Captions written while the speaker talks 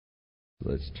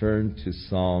Let's turn to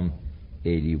Psalm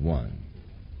 81.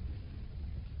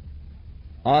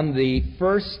 On the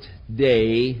first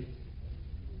day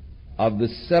of the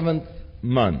 7th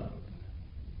month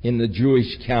in the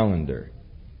Jewish calendar,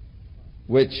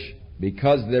 which,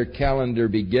 because their calendar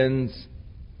begins,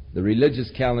 the religious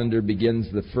calendar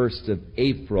begins the 1st of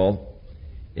April,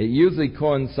 it usually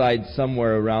coincides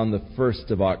somewhere around the 1st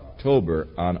of October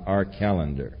on our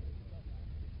calendar.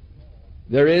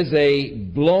 There is a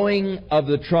blowing of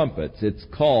the trumpets. It's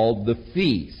called the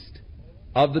Feast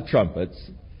of the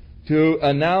Trumpets, to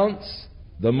announce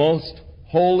the most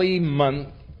holy month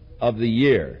of the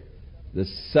year, the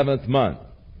 7th month.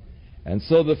 And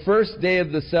so the first day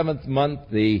of the 7th month,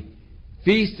 the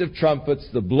Feast of Trumpets,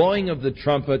 the blowing of the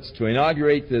trumpets to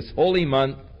inaugurate this holy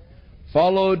month,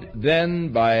 followed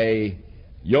then by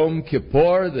Yom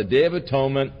Kippur, the Day of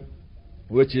Atonement,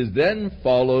 which is then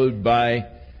followed by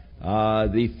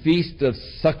the Feast of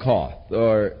Succoth,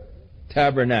 or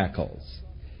Tabernacles.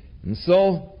 And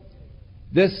so,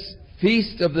 this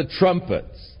Feast of the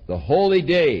Trumpets, the holy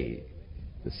day,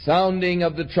 the sounding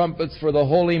of the trumpets for the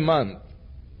holy month,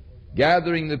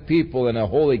 gathering the people in a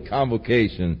holy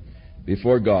convocation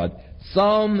before God.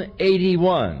 Psalm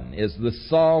 81 is the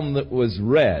psalm that was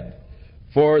read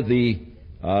for the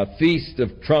Feast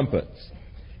of Trumpets.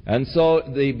 And so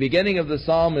the beginning of the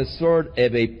psalm is sort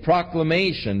of a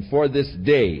proclamation for this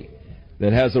day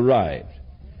that has arrived.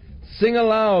 Sing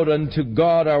aloud unto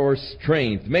God our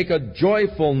strength. Make a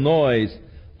joyful noise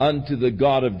unto the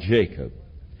God of Jacob.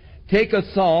 Take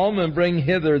a psalm and bring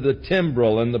hither the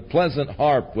timbrel and the pleasant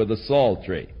harp with a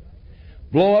psaltery.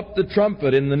 Blow up the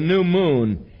trumpet in the new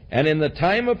moon and in the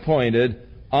time appointed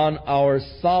on our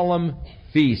solemn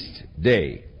feast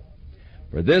day.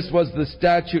 For this was the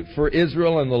statute for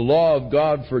Israel and the law of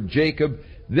God for Jacob.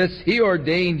 This he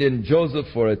ordained in Joseph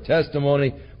for a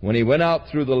testimony when he went out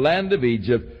through the land of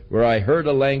Egypt, where I heard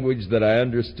a language that I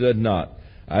understood not.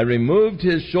 I removed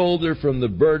his shoulder from the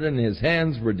burden, his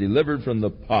hands were delivered from the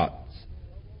pots.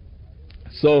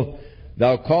 So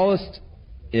thou callest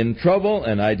in trouble,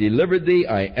 and I delivered thee.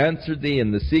 I answered thee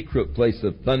in the secret place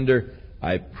of thunder.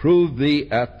 I proved thee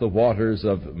at the waters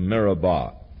of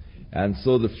Meribah. And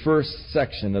so the first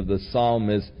section of the psalm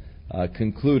is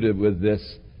concluded with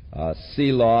this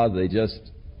Selah. They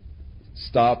just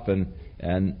stop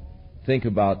and think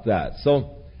about that.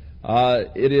 So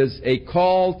it is a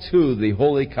call to the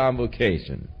holy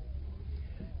convocation,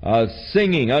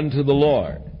 singing unto the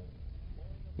Lord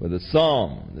with the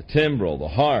psalm, the timbrel, the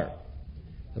harp,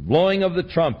 the blowing of the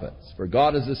trumpets. For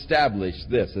God has established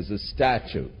this as a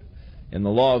statute in the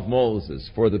law of Moses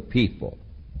for the people.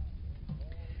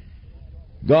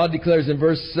 God declares in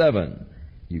verse 7,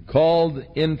 you called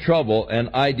in trouble,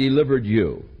 and I delivered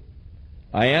you.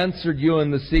 I answered you in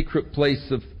the secret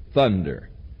place of thunder.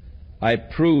 I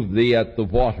proved thee at the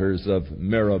waters of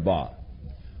Meribah.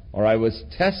 Or I was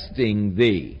testing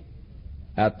thee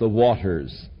at the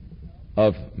waters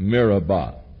of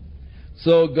Meribah.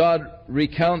 So God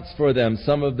recounts for them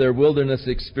some of their wilderness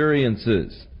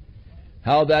experiences.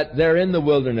 How that they're in the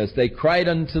wilderness, they cried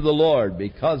unto the Lord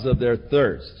because of their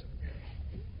thirst.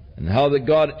 And how that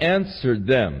God answered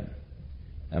them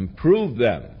and proved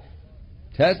them,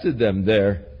 tested them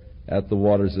there at the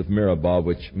waters of Meribah,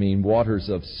 which mean waters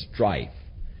of strife,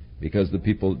 because the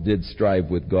people did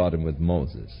strive with God and with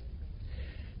Moses.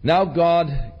 Now God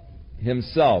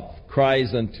himself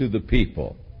cries unto the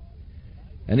people,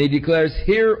 and he declares,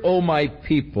 hear, O my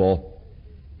people,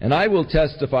 and I will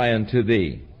testify unto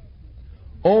thee.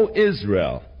 O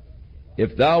Israel,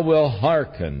 if thou wilt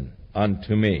hearken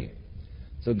unto me.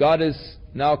 So God is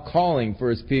now calling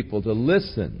for his people to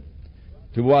listen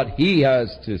to what he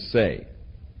has to say.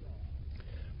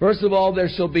 First of all, there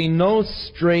shall be no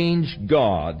strange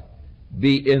God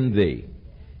be in thee,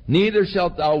 neither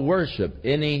shalt thou worship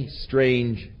any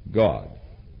strange God.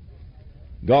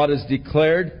 God has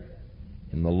declared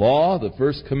in the law, the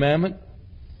first commandment,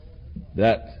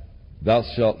 that thou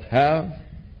shalt have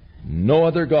no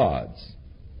other gods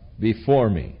before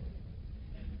me.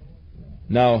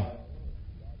 Now,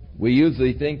 we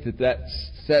usually think that that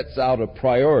sets out a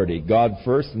priority, God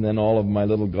first and then all of my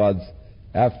little gods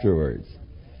afterwards.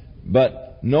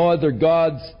 But no other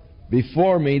gods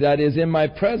before me, that is in my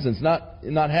presence,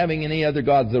 not having any other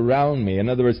gods around me. In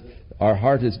other words, our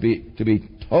heart is to be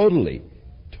totally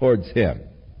towards him,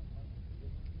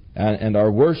 and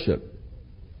our worship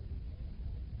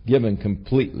given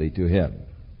completely to him.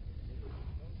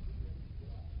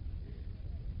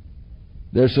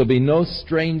 There shall be no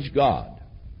strange God.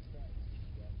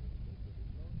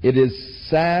 It is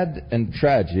sad and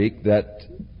tragic that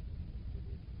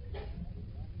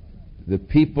the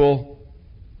people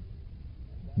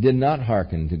did not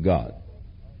hearken to God,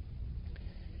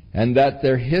 and that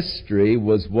their history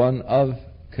was one of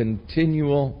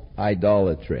continual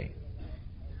idolatry.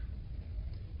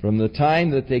 From the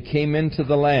time that they came into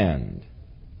the land,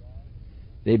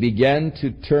 they began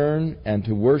to turn and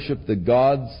to worship the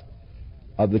gods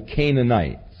of the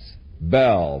Canaanites,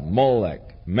 Baal,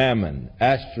 Molech, Mammon,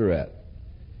 Ashtoreth,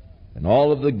 and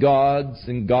all of the gods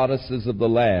and goddesses of the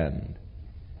land.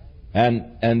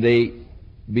 And they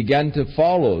began to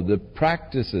follow the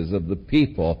practices of the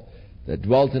people that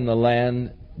dwelt in the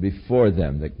land before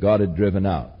them, that God had driven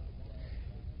out.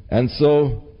 And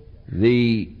so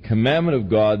the commandment of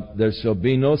God, there shall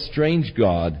be no strange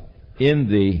God in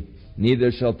thee,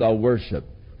 neither shalt thou worship.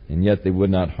 And yet they would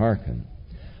not hearken.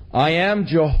 I am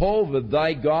Jehovah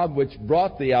thy God, which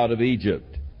brought thee out of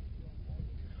Egypt.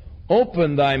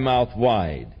 Open thy mouth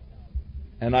wide,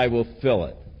 and I will fill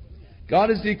it. God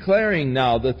is declaring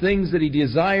now the things that He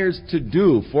desires to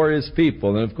do for His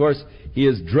people. And of course, He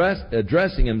is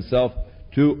addressing Himself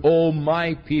to, "O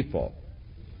my people."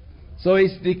 So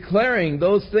He's declaring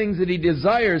those things that He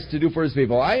desires to do for His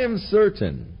people. I am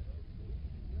certain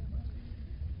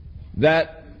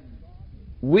that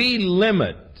we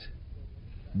limit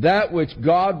that which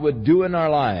God would do in our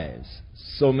lives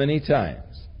so many times.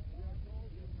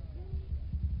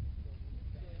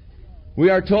 We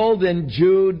are told in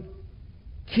Jude,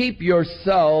 keep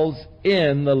yourselves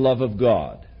in the love of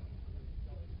God.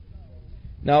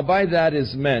 Now by that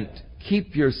is meant,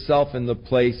 keep yourself in the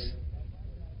place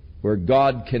where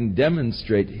God can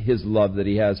demonstrate His love that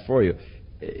He has for you.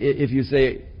 If you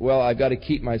say, well, I've got to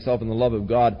keep myself in the love of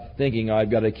God, thinking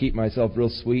I've got to keep myself real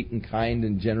sweet and kind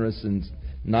and generous and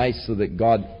nice so that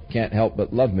God can't help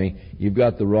but love me, you've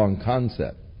got the wrong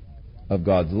concept of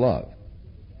God's love.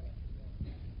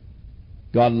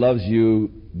 God loves you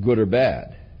good or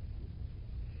bad.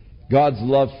 God's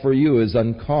love for you is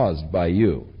uncaused by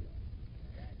you.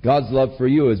 God's love for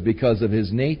you is because of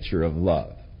His nature of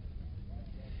love.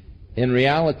 In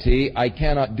reality, I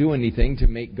cannot do anything to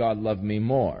make God love me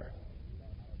more.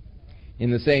 In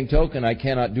the same token, I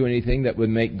cannot do anything that would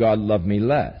make God love me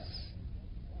less.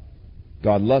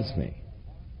 God loves me.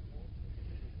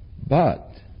 But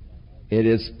it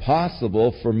is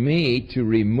possible for me to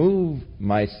remove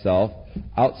myself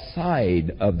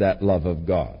outside of that love of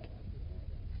God.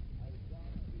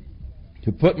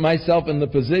 To put myself in the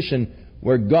position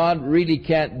where God really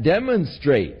can't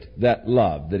demonstrate that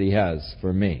love that He has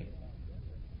for me.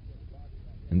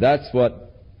 And that's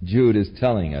what Jude is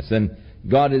telling us. And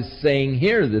God is saying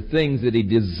here the things that He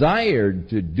desired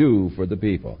to do for the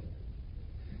people.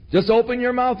 Just open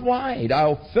your mouth wide.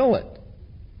 I'll fill it.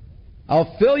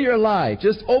 I'll fill your life.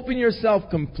 Just open yourself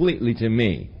completely to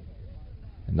me,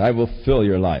 and I will fill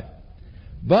your life.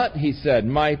 But, he said,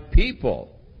 my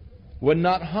people would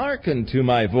not hearken to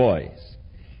my voice,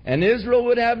 and Israel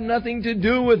would have nothing to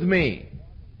do with me.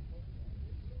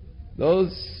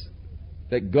 Those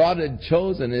that God had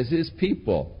chosen as His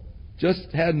people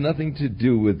just had nothing to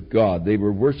do with God. They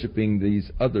were worshiping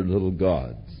these other little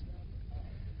gods.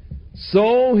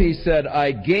 So, he said,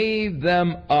 I gave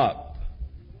them up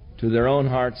to their own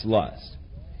heart's lust.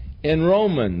 In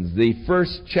Romans, the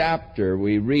 1st chapter,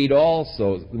 we read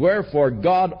also, wherefore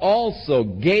God also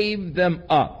gave them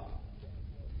up.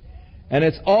 And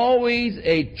it's always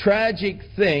a tragic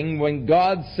thing when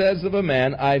God says of a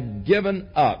man, I've given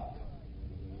up.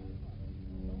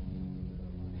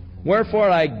 Wherefore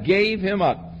I gave him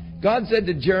up. God said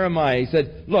to Jeremiah, He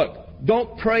said, look,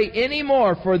 don't pray any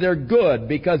more for their good,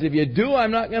 because if you do,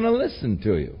 I'm not going to listen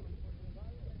to you.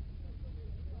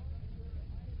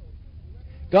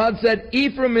 God said,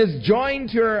 Ephraim is joined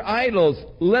to her idols.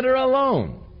 Let her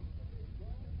alone.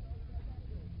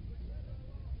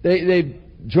 They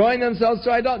join themselves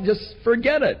to idols. Just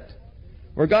forget it.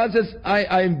 Where God says,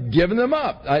 I've given them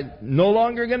up. I'm no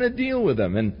longer going to deal with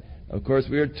them. And, of course,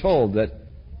 we are told that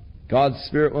God's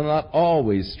Spirit will not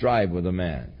always strive with a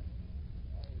man.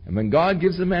 And when God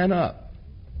gives a man up,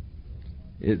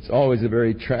 it's always a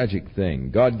very tragic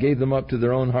thing. God gave them up to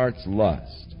their own heart's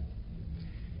lust.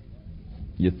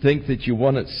 You think that you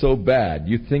want it so bad.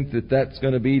 You think that that's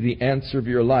going to be the answer of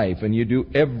your life, and you do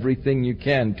everything you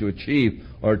can to achieve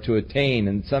or to attain.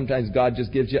 And sometimes God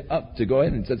just gives you up to go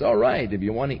ahead and says, all right, if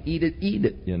you want to eat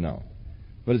it, you know.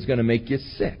 But it's going to make you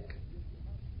sick.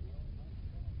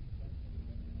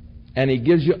 And He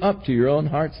gives you up to your own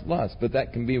heart's lust. But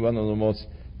that can be one of the most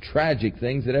tragic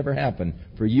things that ever happen,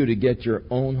 for you to get your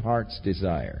own heart's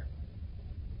desire.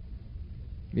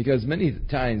 Because many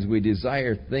times we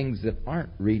desire things that aren't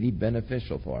really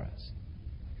beneficial for us.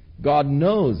 God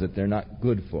knows that they're not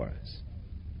good for us.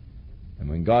 And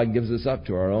when God gives us up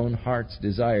to our own heart's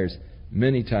desires,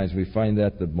 Many times we find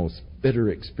that the most bitter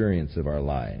experience of our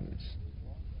lives.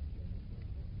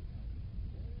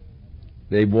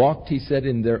 They walked, he said,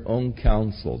 in their own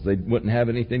counsels. They wouldn't have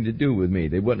anything to do with me.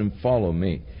 They wouldn't follow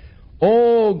me.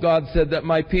 Oh, God said that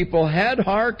my people had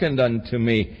hearkened unto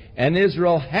me, and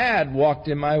Israel had walked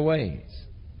in my ways.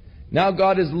 Now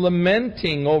God is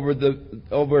lamenting over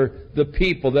the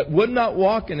people that would not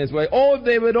walk in his way. Oh, if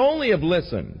they would only have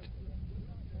listened.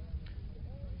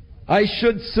 I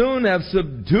should soon have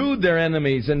subdued their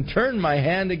enemies and turned my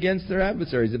hand against their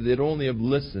adversaries if they'd only have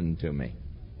listened to me.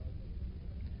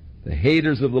 The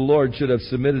haters of the Lord should have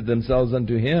submitted themselves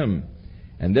unto him,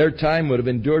 and their time would have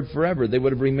endured forever. They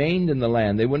would have remained in the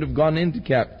land. They wouldn't have gone into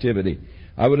captivity.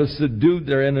 I would have subdued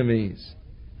their enemies,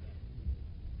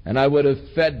 and I would have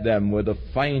fed them with the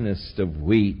finest of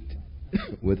wheat,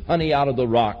 with honey out of the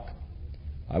rock.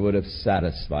 I would have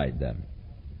satisfied them.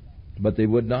 But they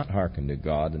would not hearken to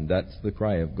God, and that's the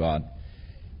cry of God.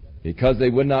 Because they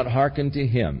would not hearken to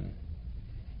him,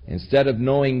 instead of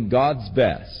knowing God's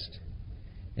best,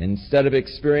 instead of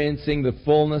experiencing the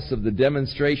fullness of the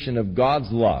demonstration of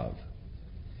God's love,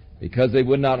 because they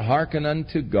would not hearken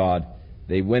unto God,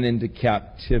 they went into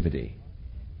captivity,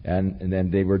 and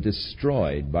then they were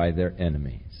destroyed by their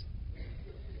enemies.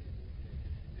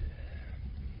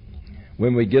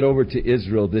 When we get over to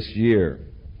Israel this year,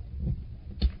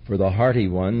 for the hardy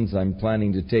ones, I'm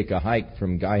planning to take a hike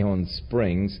from Gihon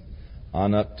Springs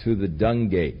on up to the Dung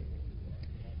Gate,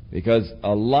 because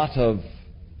a lot of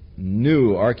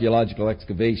new archaeological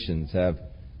excavations have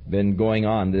been going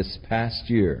on this past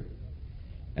year,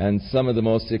 and some of the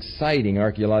most exciting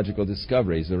archaeological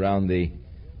discoveries around the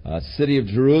city of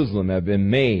Jerusalem have been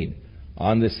made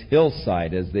on this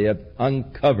hillside as they have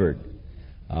uncovered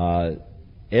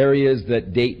areas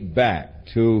that date back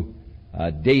to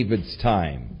David's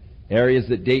time, areas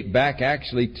that date back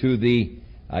actually to the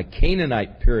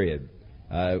Canaanite period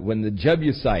when the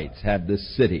Jebusites had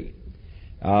this city.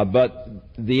 But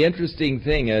the interesting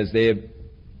thing is they have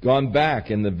gone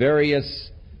back in the various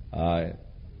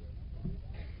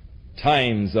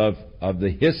times of the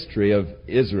history of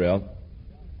Israel.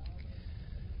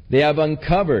 They have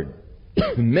uncovered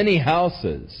many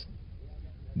houses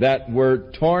that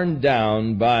were torn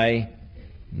down by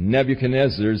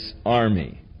Nebuchadnezzar's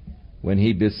army when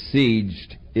he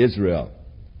besieged Israel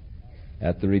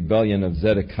at the rebellion of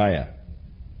Zedekiah.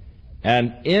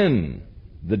 And in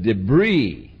the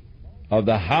debris of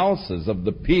the houses of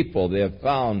the people, they have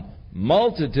found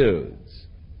multitudes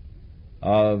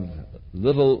of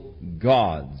little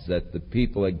gods that the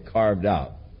people had carved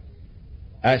out.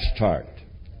 Ashtart,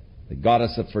 the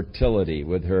goddess of fertility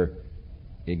with her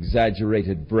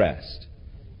exaggerated breast,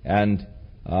 and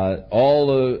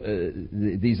all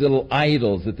these little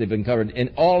idols that they've uncovered.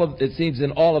 It seems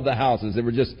in all of the houses, they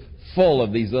were just full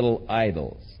of these little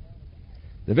idols.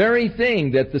 The very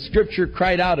thing that the Scripture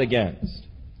cried out against.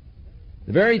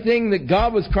 The very thing that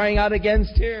God was crying out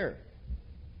against here.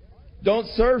 Don't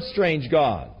serve strange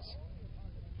gods.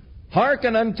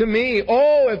 Hearken unto me.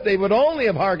 Oh, if they would only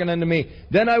have hearkened unto me,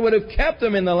 then I would have kept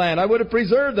them in the land. I would have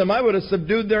preserved them. I would have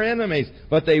subdued their enemies.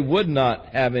 But they would not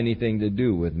have anything to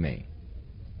do with me.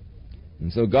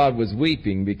 And so God was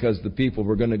weeping because the people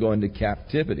were going to go into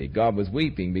captivity. God was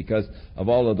weeping because of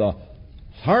all of the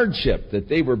hardship that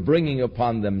they were bringing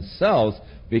upon themselves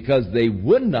because they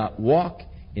would not walk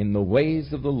in the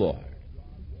ways of the Lord.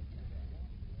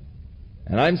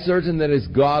 And I'm certain that as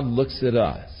God looks at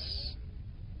us,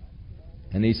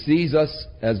 and he sees us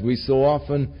as we so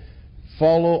often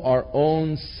follow our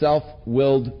own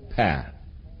self-willed path,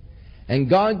 and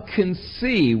God can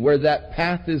see where that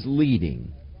path is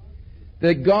leading,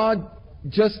 that God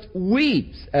just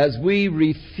weeps as we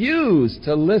refuse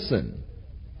to listen,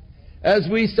 as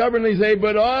we stubbornly say,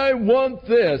 but I want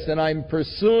this, and I'm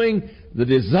pursuing the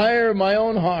desire of my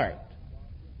own heart.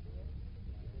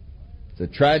 It's a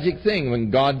tragic thing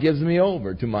when God gives me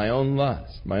over to my own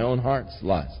lust, my own heart's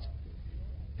lust.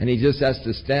 And he just has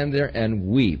to stand there and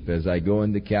weep as I go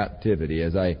into captivity,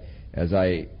 as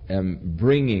I am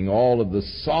bringing all of the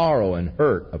sorrow and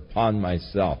hurt upon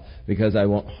myself because I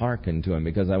won't hearken to him,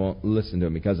 because I won't listen to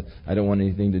him, because I don't want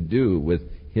anything to do with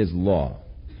his law.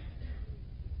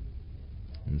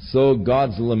 And so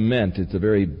God's lament, it's a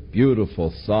very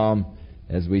beautiful psalm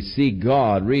as we see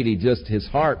God really just his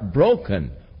heart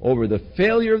broken over the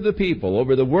failure of the people,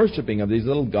 over the worshiping of these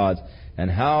little gods, and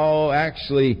how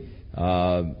actually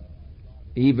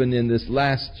even in this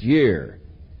last year,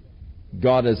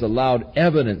 God has allowed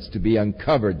evidence to be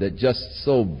uncovered that just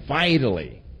so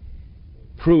vitally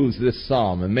proves this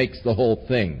psalm and makes the whole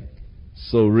thing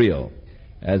so real.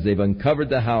 As they've uncovered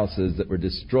the houses that were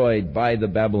destroyed by the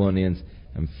Babylonians,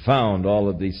 and found all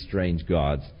of these strange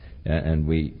gods. And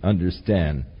we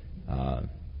understand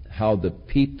how the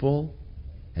people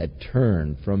had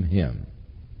turned from Him.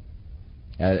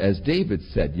 As David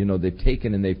said, they've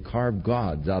taken and they've carved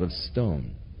gods out of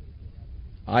stone.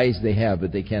 Eyes they have,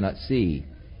 but they cannot see.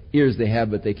 Ears they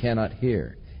have, but they cannot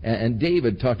hear. And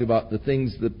David talked about the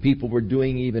things that people were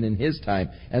doing even in his time,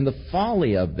 and the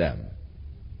folly of them.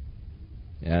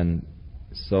 And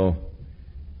so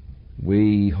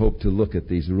we hope to look at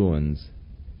these ruins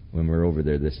when we're over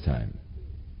there this time.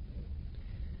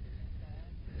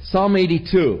 Psalm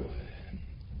 82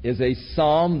 is a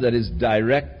psalm that is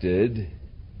directed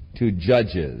to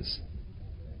judges.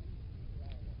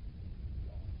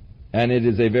 And it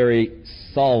is a very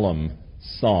solemn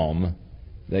psalm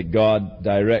that God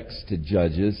directs to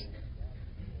judges.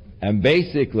 And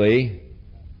basically,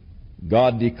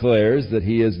 God declares that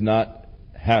He is not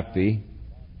happy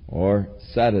or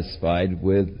satisfied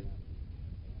with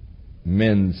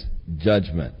men's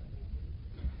judgment.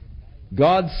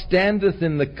 God standeth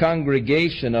in the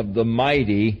congregation of the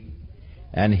mighty,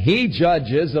 and He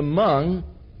judges among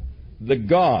the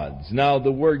gods. Now,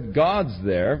 the word gods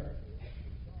there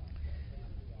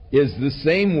is the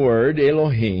same word,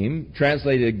 Elohim,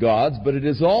 translated gods, but it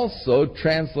is also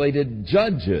translated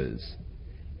judges.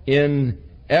 In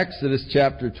Exodus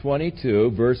chapter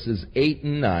 22, verses 8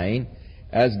 and 9,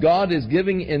 as God is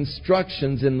giving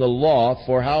instructions in the law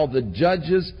for how the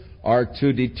judges are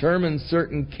to determine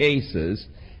certain cases,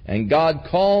 and God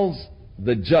calls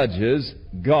the judges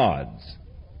gods,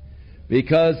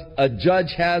 because a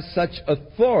judge has such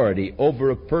authority over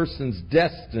a person's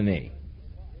destiny.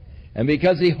 And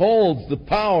because he holds the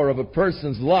power of a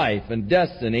person's life and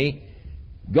destiny,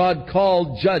 God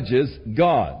called judges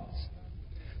gods.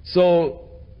 So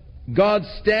God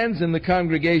stands in the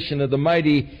congregation of the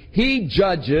mighty. He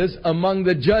judges among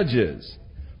the judges,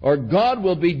 or God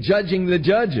will be judging the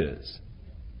judges.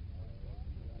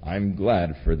 I'm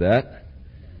glad for that.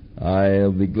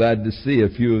 I'll be glad to see a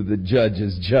few of the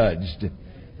judges judged.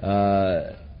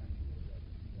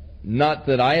 Not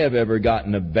that I have ever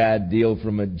gotten a bad deal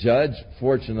from a judge.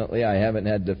 Fortunately, I haven't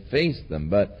had to face them.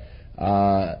 But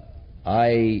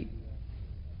I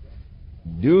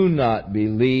do not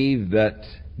believe that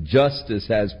justice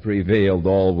has prevailed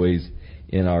always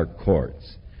in our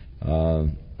courts.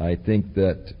 I think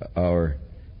that our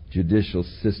judicial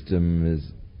system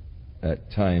is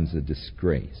at times a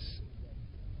disgrace.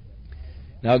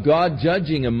 Now, God,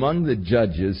 judging among the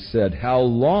judges, said, "How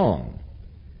long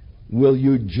will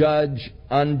you judge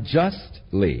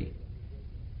unjustly,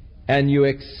 and you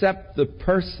accept the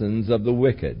persons of the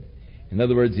wicked?" In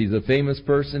other words, he's a famous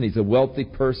person, he's a wealthy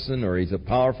person, or he's a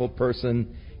powerful person,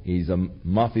 he's a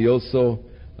mafioso.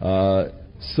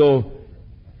 So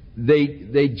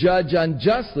they judge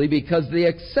unjustly because they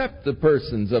accept the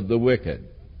persons of the wicked.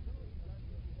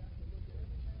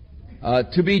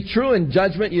 To be true in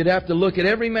judgment, you'd have to look at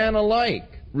every man alike,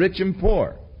 rich and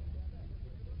poor.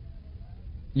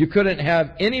 You couldn't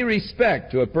have any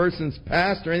respect to a person's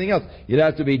past or anything else. You'd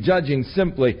have to be judging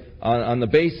simply on the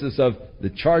basis of the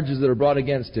charges that are brought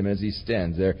against him as he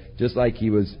stands there, just like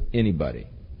he was anybody.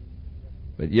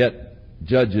 But yet,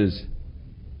 judges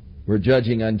were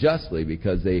judging unjustly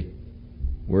because they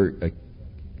were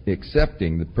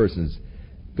accepting the persons.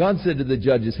 God said to the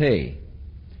judges, "Hey,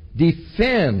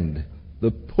 defend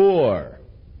the poor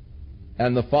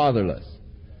and the fatherless."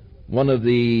 One of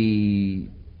the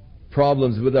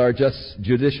problems with our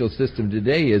judicial system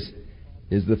today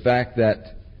is the fact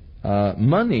that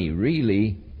money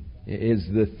really is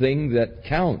the thing that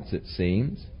counts, it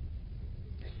seems.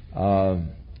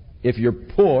 If you're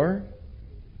poor,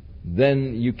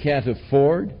 then you can't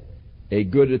afford a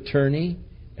good attorney,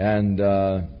 and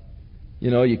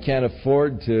you can't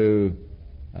afford to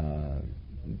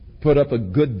put up a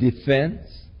good defense.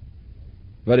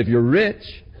 But if you're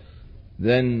rich,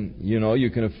 then you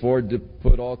can afford to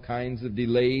put all kinds of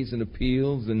delays and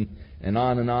appeals and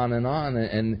on and on and on,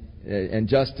 and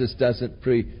justice doesn't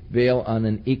prevail on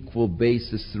an equal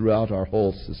basis throughout our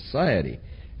whole society,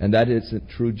 and that isn't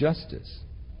true justice.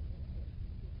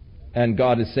 And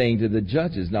God is saying to the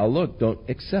judges, now look, don't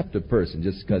accept a person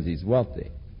just because he's wealthy.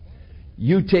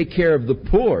 You take care of the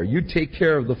poor. You take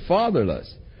care of the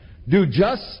fatherless. Do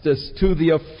justice to the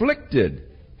afflicted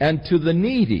and to the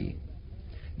needy.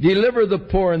 Deliver the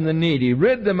poor and the needy.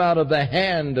 Rid them out of the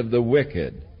hand of the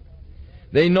wicked.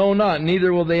 They know not,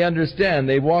 neither will they understand.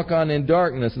 They walk on in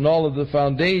darkness, and all of the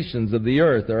foundations of the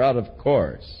earth are out of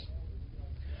course.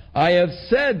 I have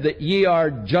said that ye are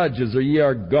judges, or ye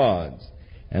are gods,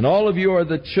 and all of you are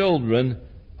the children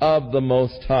of the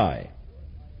Most High.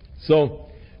 So,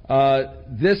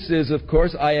 this is, of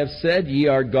course, I have said, ye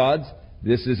are gods.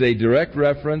 This is a direct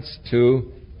reference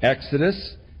to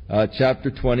Exodus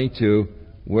chapter 22,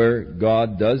 where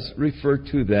God does refer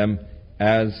to them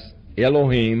as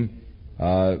Elohim,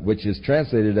 which is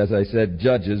translated, as I said,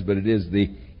 judges, but it is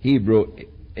the Hebrew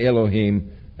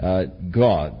Elohim,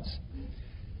 gods.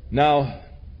 Now,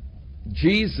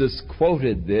 Jesus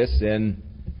quoted this in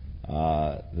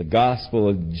the Gospel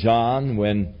of John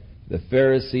when the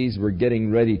Pharisees were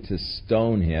getting ready to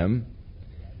stone him.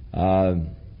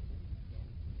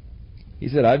 He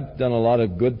said, I've done a lot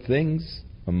of good things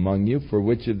among you. For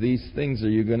which of these things are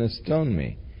you going to stone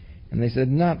me? And they said,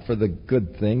 not for the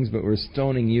good things, but we're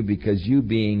stoning you because you,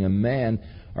 being a man,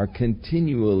 are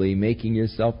continually making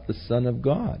yourself the Son of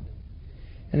God.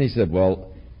 And he said,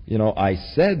 well, I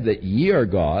said that ye are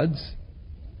gods.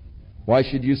 Why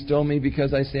should you stone me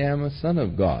because I say I'm a son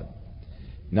of God?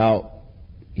 Now,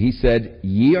 he said,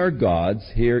 ye are gods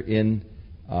here in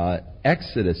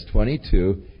Exodus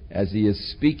 22, as he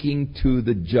is speaking to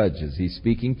the judges. He's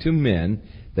speaking to men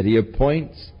that he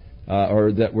appoints,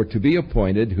 or that were to be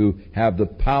appointed, who have the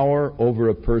power over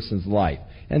a person's life.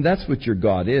 And that's what your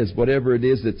God is. Whatever it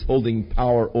is that's holding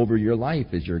power over your life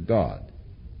is your God.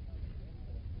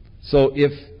 So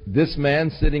if this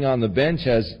man sitting on the bench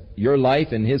has your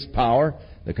life in his power,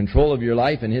 the control of your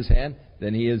life in his hand,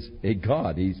 then he is a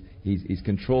God. He's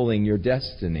controlling your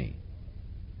destiny.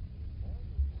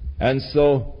 And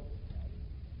so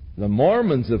the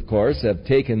Mormons, of course, have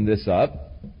taken this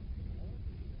up,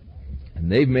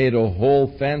 and they've made a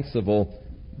whole fanciful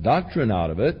doctrine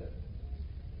out of it,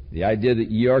 the idea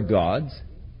that ye are gods.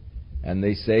 And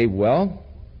they say, well,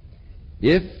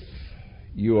 if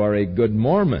you are a good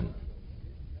Mormon,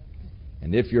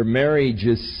 and if your marriage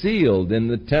is sealed in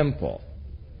the temple,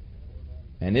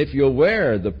 and if you'll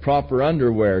wear the proper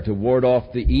underwear to ward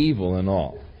off the evil and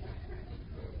all,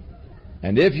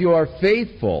 and if you are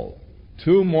faithful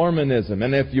to Mormonism,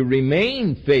 and if you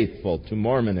remain faithful to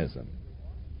Mormonism,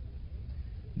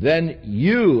 then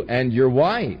you and your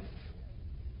wife,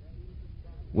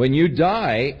 when you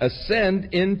die,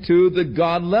 ascend into the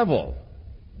God level.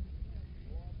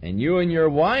 And you and your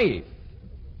wife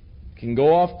can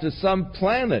go off to some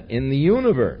planet in the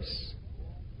universe,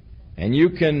 and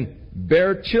you can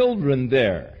bear children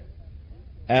there,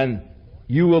 and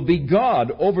you will be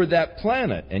God over that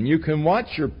planet, and you can watch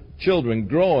your children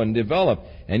grow and develop,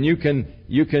 and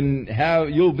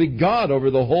you'll be God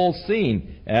over the whole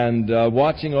scene, and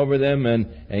watching over them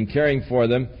and caring for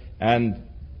them. And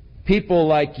people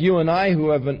like you and I who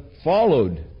haven't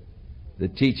followed the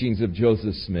teachings of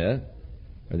Joseph Smith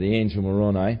or the angel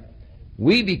Moroni,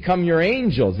 we become your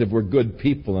angels if we're good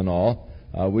people and all.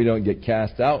 We don't get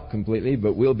cast out completely,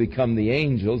 but we'll become the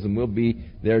angels, and we'll be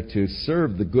there to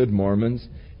serve the good Mormons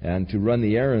and to run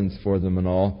the errands for them and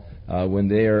all when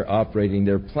they are operating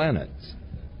their planets.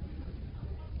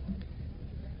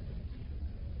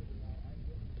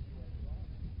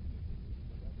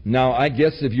 Now, I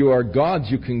guess if you are gods,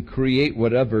 you can create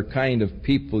whatever kind of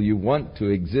people you want to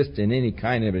exist in any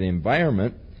kind of an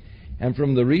environment. And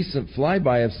from the recent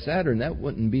flyby of Saturn, that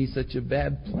wouldn't be such a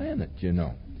bad planet, you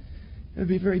know. It would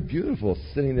be very beautiful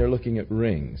sitting there looking at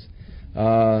rings.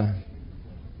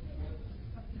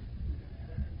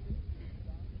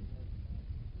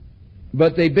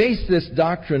 But they base this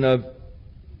doctrine of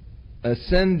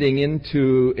ascending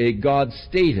into a God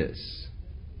status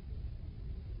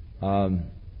to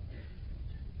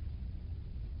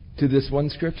this one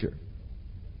scripture,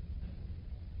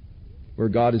 where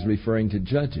God is referring to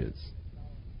judges.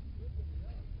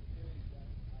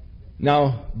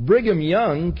 Now, Brigham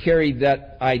Young carried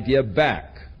that idea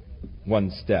back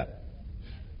one step.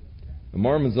 The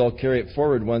Mormons all carry it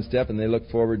forward one step, and they look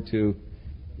forward to,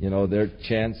 their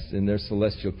chance in their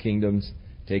celestial kingdoms,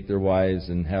 take their wives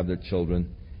and have their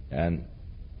children, and,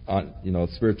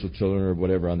 spiritual children or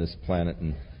whatever on this planet,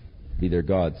 and be their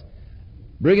gods.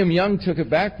 Brigham Young took it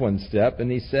back one step,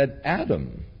 and he said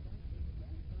Adam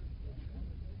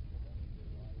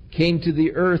came to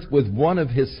the earth with one of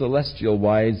his celestial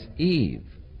wives, Eve.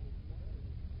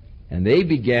 And they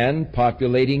began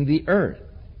populating the earth.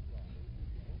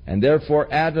 And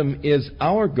therefore Adam is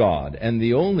our God and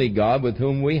the only God with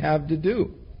whom we have to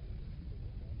do.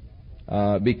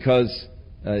 Because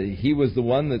he was the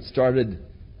one that started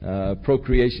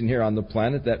procreation here on the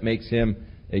planet. That makes him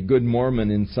a good Mormon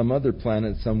in some other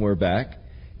planet somewhere back.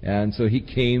 And so he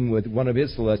came with one of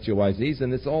his celestial wives,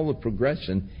 and it's all a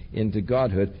progression into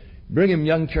godhood. Brigham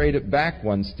Young carried it back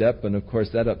one step, and of course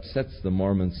that upsets the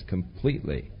Mormons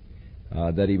completely,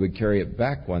 that he would carry it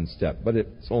back one step. But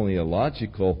it's only a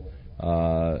logical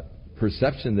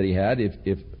perception that he had.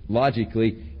 If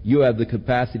logically you have the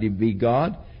capacity to be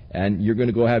God, and you're going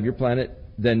to go have your planet,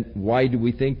 then why do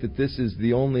we think that this is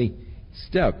the only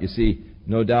step? You see,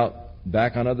 no doubt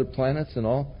back on other planets and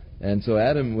all. And so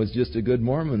Adam was just a good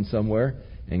Mormon somewhere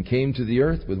and came to the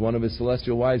earth with one of his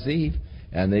celestial wives, Eve,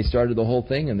 and they started the whole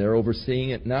thing, and they're overseeing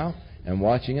it now and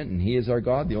watching it, and He is our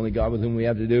God, the only God with whom we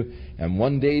have to do. And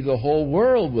one day the whole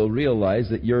world will realize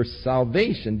that your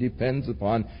salvation depends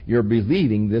upon your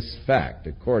believing this fact,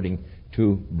 according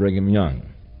to Brigham Young.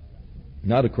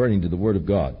 Not according to the Word of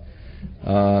God.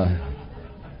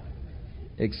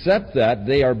 Except that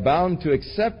they are bound to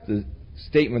accept the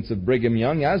statements of Brigham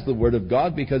Young as the Word of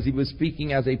God, because he was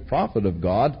speaking as a prophet of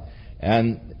God.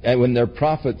 And when their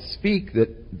prophets speak, that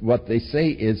what they say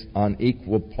is on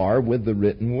equal par with the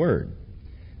written Word.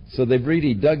 So they've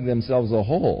really dug themselves a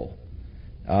hole.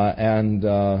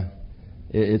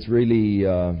 It's really,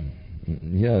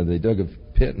 they dug a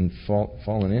pit and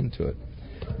fallen into it.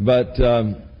 But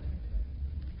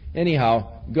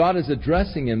anyhow, God is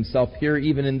addressing Himself here,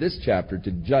 even in this chapter,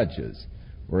 to judges,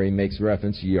 where He makes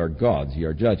reference, ye are gods, ye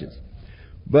are judges.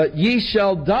 But ye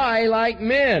shall die like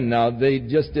men. Now, they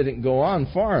just didn't go on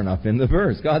far enough in the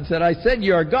verse. God said, I said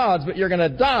you are gods, but you're going to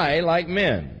die like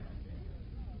men.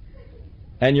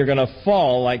 And you're going to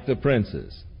fall like the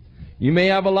princes. You may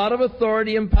have a lot of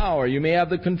authority and power. You may have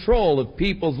the control of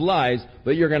people's lives,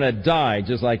 but you're going to die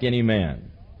just like any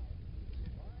man.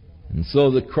 And so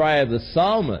the cry of the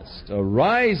psalmist,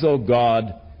 arise, O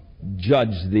God,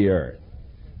 judge the earth.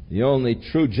 The only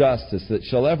true justice that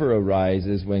shall ever arise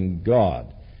is when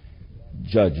God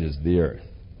judges the earth.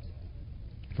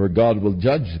 For God will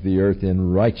judge the earth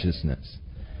in righteousness.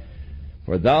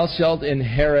 For thou shalt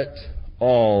inherit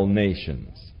all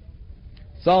nations.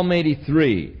 Psalm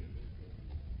 83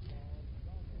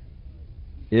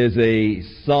 is a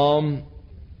psalm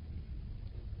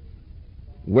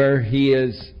where he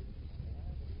is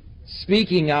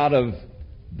speaking out of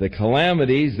the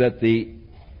calamities that the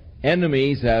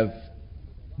enemies have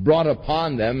brought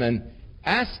upon them and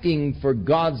asking for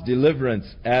God's deliverance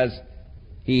as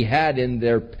He had in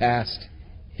their past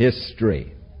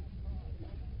history.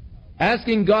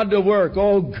 Asking God to work.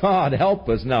 Oh God, help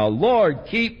us now. Lord,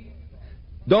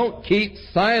 don't keep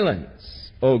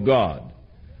silence, oh God.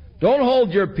 Don't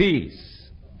hold your peace.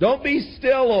 Don't be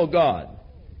still, oh God.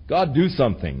 God, do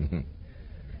something.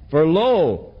 For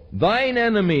lo, thine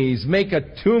enemies make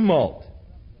a tumult.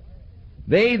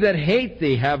 They that hate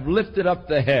thee have lifted up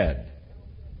the head.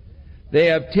 They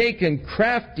have taken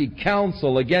crafty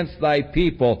counsel against thy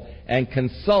people and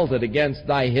consulted against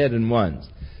thy hidden ones.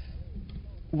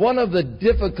 One of the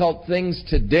difficult things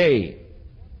today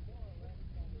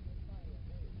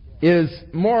is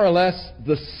more or less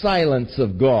the silence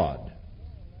of God.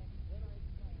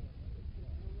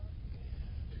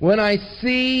 When I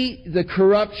see the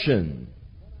corruption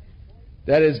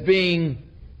that is being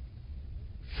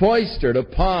foisted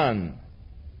upon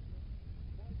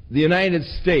the United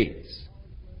States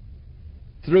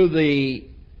through the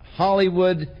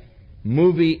Hollywood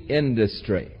movie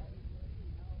industry,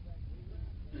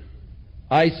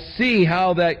 I see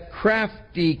how that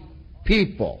crafty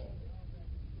people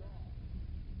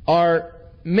are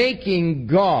making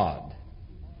God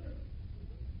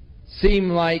seem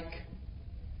like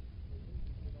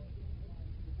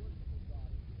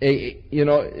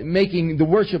making the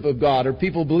worship of God, or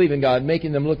people believe in God,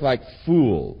 making them look like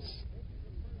fools.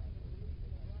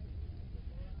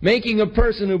 Making a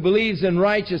person who believes in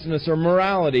righteousness or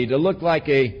morality to look like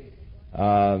a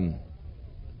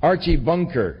Archie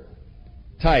Bunker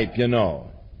type,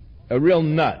 a real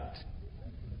nut.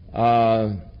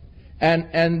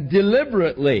 And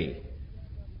deliberately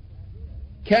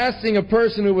casting a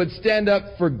person who would stand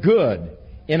up for good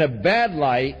in a bad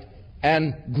light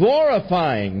and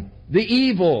glorifying the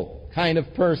evil kind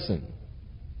of person.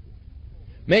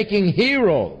 Making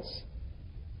heroes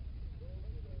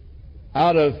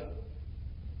out of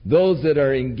those that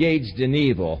are engaged in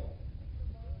evil.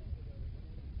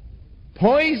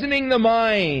 Poisoning the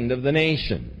mind of the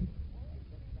nation.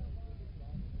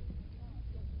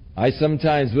 I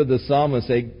sometimes with the psalmist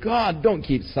say, God, don't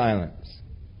keep silence.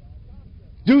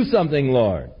 Do something,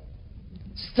 Lord.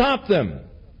 Stop them.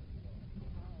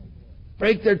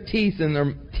 Break their teeth in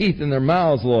their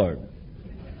mouths, Lord.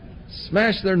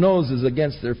 Smash their noses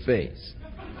against their face.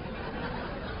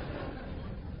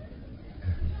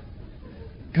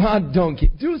 God,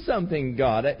 do something,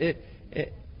 God.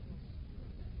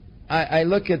 I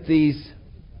look at these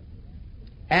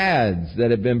ads that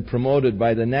have been promoted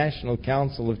by the National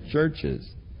Council of Churches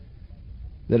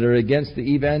that are against the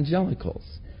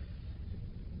evangelicals.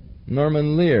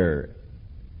 Norman Lear.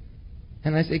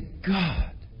 And I say,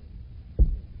 God,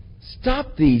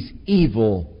 Stop these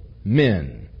evil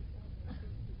men.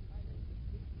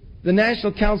 The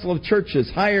National Council of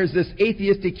Churches hires this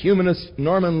atheistic humanist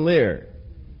Norman Lear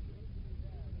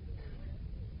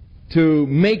to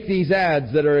make these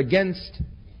ads that are against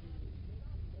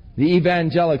the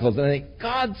evangelicals. And I think,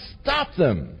 God, stop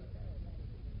them.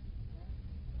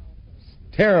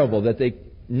 It's terrible that the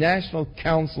National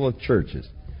Council of Churches.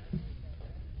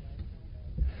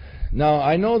 Now,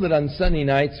 I know that on Sunday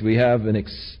nights we have an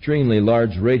extremely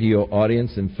large radio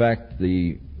audience. In fact,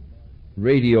 the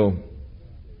radio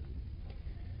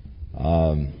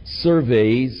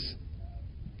surveys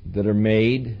that are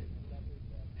made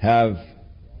have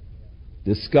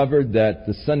discovered that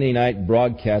the Sunday night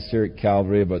broadcast here at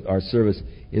Calvary about our service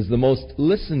is the most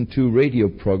listened to radio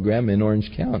program in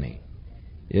Orange County.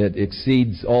 It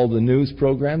exceeds all the news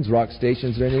programs, rock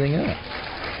stations, or anything else.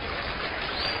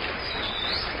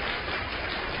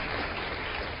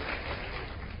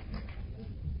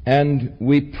 And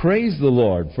we praise the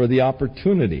Lord for the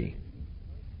opportunity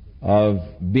of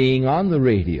being on the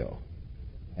radio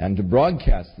and to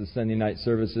broadcast the Sunday night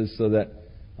services so that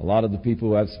a lot of the people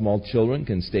who have small children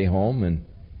can stay home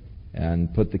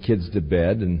and put the kids to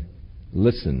bed and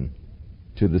listen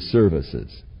to the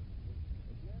services.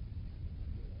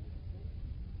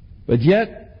 But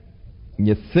yet,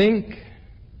 you think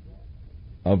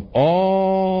of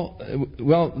all,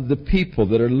 well, the people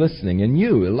that are listening, and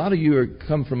you, a lot of you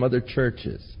come from other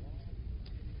churches.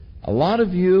 A lot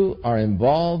of you are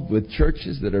involved with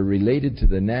churches that are related to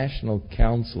the National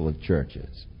Council of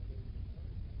Churches.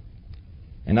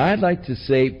 And I'd like to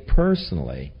say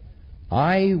personally,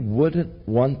 I wouldn't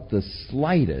want the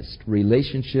slightest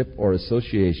relationship or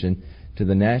association to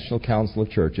the National Council of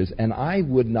Churches, and I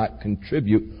would not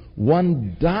contribute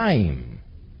one dime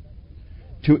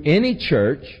to any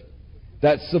church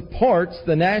that supports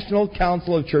the National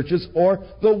Council of Churches or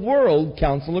the World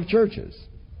Council of Churches.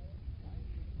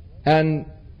 And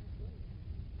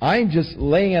I'm just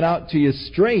laying it out to you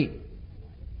straight.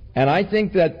 And I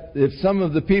think that if some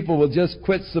of the people will just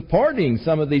quit supporting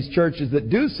some of these churches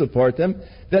that do support them,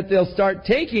 that they'll start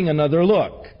taking another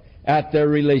look at their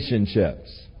relationships.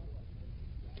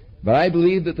 But I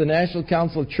believe that the National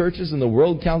Council of Churches and the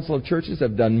World Council of Churches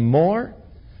have done more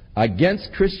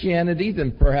against Christianity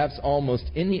than perhaps almost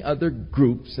any other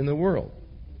groups in the world.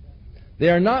 They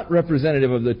are not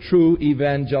representative of the true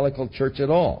evangelical church at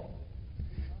all.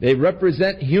 They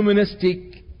represent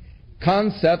humanistic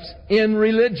concepts in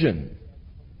religion.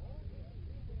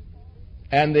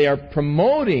 And they are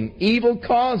promoting evil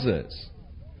causes.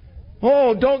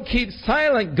 Oh, don't keep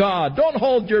silent, God. Don't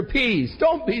hold your peace.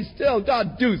 Don't be still.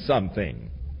 God, do something.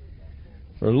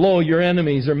 For lo, your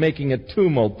enemies are making a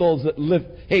tumult. Those that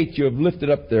hate you have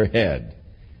lifted up their head.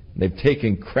 They've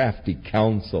taken crafty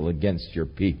counsel against your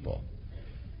people.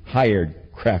 Hired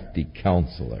crafty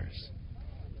counselors.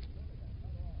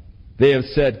 They have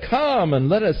said, come and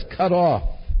let us cut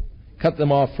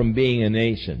them off from being a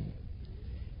nation.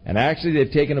 And actually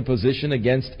they've taken a position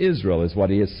against Israel, is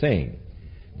what he is saying.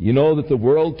 You know that the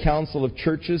World Council of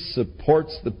Churches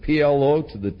supports the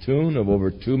PLO to the tune of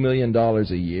over $2 million a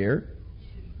year.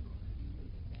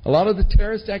 A lot of the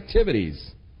terrorist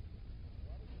activities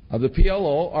of the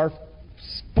PLO are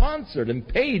sponsored and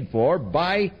paid for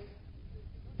by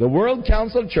the World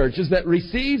Council of Churches that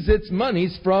receives its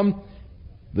monies from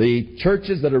the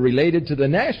churches that are related to the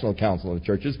National Council of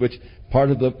Churches, which part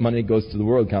of the money goes to the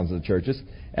World Council of Churches.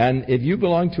 And if you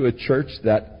belong to a church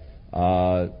that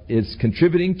is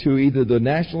contributing to either the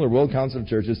National or World Council of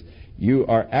Churches, you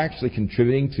are actually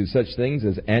contributing to such things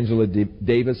as Angela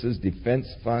Davis's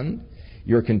Defense Fund.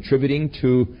 You're contributing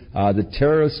to the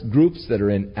terrorist groups that are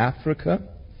in Africa.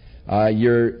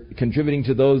 You're contributing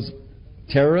to those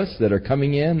terrorists that are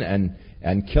coming in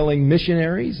and killing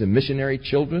missionaries and missionary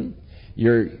children.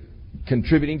 You're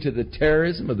contributing to the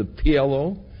terrorism of the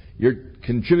PLO. You're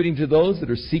contributing to those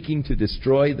that are seeking to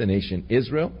destroy the nation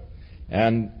Israel.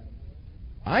 And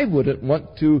I wouldn't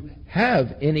want to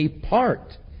have any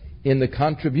part in the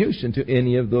contribution to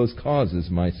any of those causes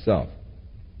myself.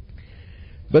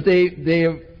 But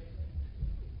they've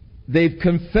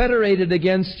confederated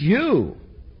against you.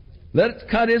 Let's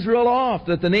cut Israel off,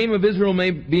 that the name of Israel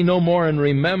may be no more in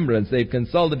remembrance. They've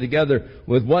consulted together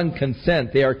with one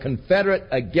consent. They are confederate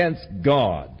against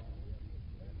God.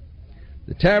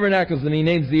 The tabernacles, and he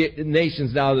names the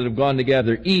nations now that have gone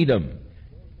together: Edom,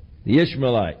 the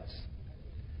Ishmaelites,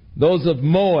 those of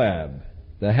Moab,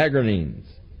 the Hagarenes,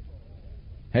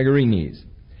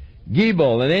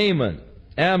 Gebal and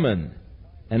Ammon,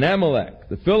 and Amalek,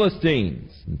 the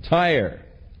Philistines, and Tyre.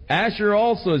 Asher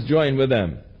also is joined with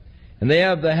them, and they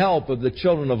have the help of the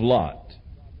children of Lot.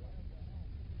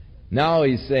 Now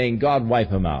he's saying, God, wipe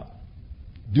them out.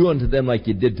 Do unto them like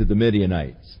you did to the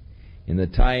Midianites in the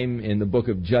time in the book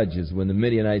of Judges when the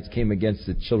Midianites came against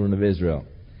the children of Israel.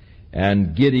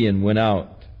 And Gideon went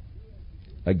out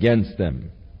against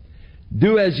them.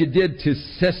 Do as you did to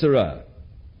Sisera,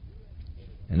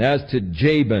 and as to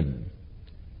Jabin,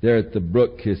 there at the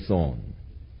brook Kison.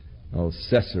 Oh,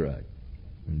 Sisera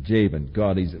and Jabin,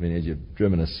 God, as you've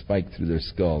driven a spike through their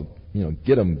skull,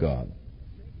 get them, God.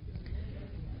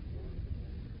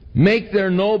 Make their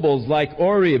nobles like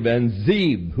Oreb and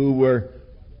Zeb, who were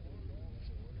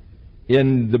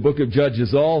in the book of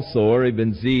Judges also. Oreb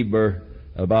and Zeb are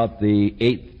about the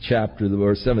 8th chapter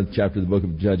or 7th chapter of the book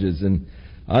of Judges. And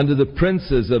under the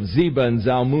princes of Zebah and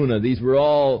Zalmunna, these were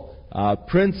all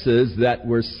princes that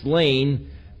were slain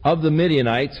of the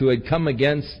Midianites who had come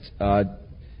against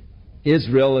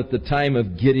Israel at the time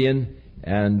of Gideon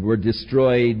and were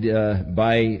destroyed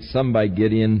by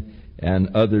Gideon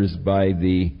and others by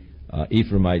the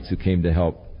Ephraimites who came to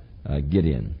help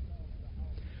Gideon,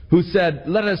 who said,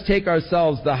 let us take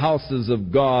ourselves the houses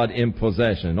of God in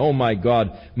possession. Oh my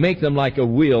God, make them like a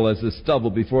wheel as the stubble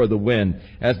before the wind,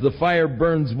 as the fire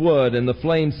burns wood and the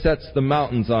flame sets the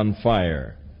mountains on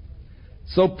fire.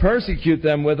 So persecute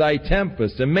them with thy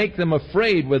tempest, and make them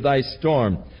afraid with thy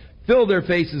storm. Fill their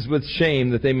faces with shame,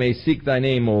 that they may seek thy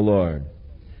name, O Lord.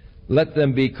 Let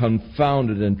them be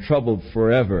confounded and troubled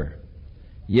forever.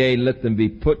 Yea, let them be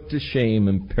put to shame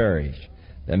and perish,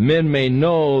 that men may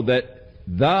know that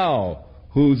thou,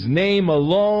 whose name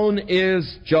alone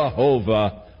is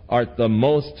Jehovah, art the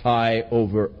Most High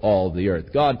over all the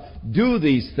earth. God, do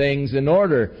these things in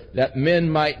order that men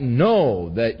might know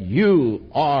that you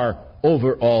are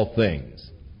over all things.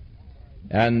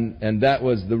 And that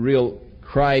was the real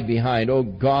cry behind, oh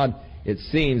God, it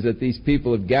seems that these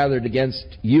people have gathered against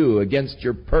you, against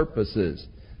your purposes.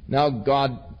 Now,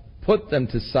 God, put them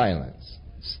to silence.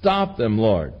 Stop them,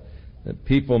 Lord, that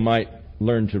people might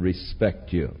learn to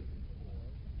respect you.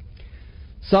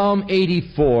 Psalm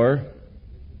 84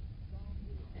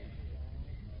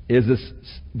 is a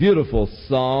beautiful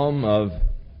psalm of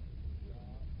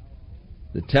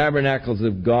the tabernacles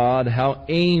of God. How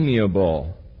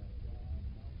amiable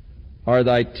are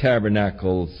thy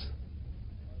tabernacles,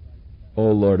 O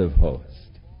Lord of hosts.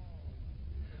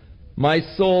 My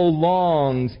soul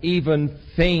longs, even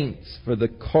faints, for the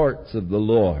courts of the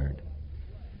Lord.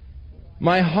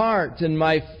 My heart and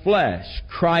my flesh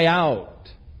cry out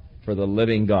for the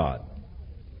living God.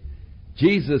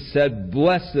 Jesus said,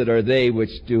 blessed are they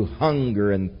which do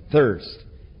hunger and thirst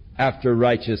after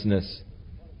righteousness,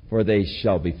 for they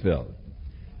shall be filled.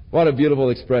 What a beautiful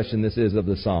expression this is of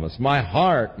the psalmist. My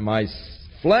heart, my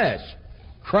flesh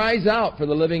cries out for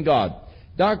the living God.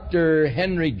 Dr.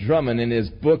 Henry Drummond, in his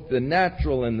book, The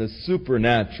Natural and the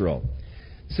Supernatural,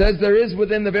 says there is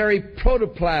within the very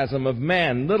protoplasm of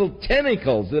man little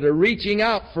tentacles that are reaching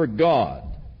out for God.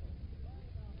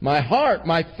 My heart,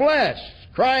 my flesh,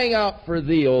 crying out for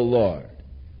thee, O Lord.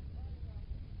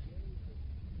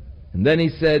 And then he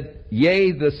said,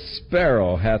 yea, the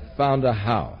sparrow hath found a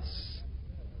house,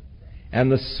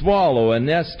 and the swallow a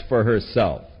nest for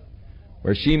herself,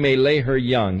 where she may lay her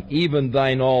young, even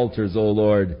thine altars, O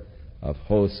Lord of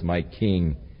hosts, my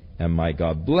King and my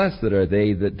God. Blessed are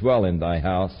they that dwell in thy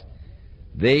house.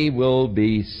 They will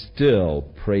be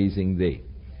still praising thee.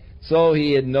 So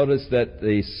he had noticed that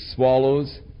the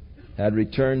swallows had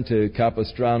returned to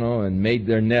Capistrano and made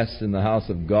their nests in the house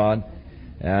of God.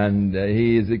 And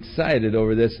he is excited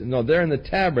over this. No, they're in the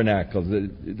tabernacles.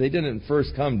 They didn't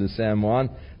first come to San Juan.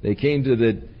 They came to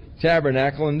the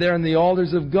tabernacle, and they're in the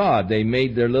altars of God. They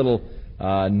made their little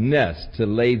nest to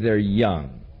lay their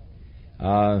young.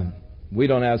 We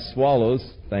don't have swallows,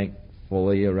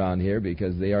 thankfully, around here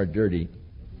because they are dirty.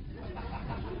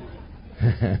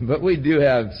 But we do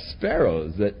have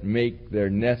sparrows that make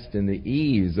their nest in the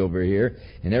eaves over here.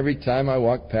 And every time I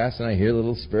walk past and I hear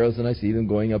little sparrows and I see them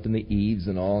going up in the eaves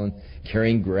and all and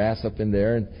carrying grass up in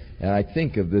there. And I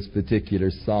think of this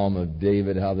particular Psalm of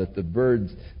David, how that the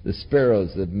birds, the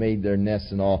sparrows have made their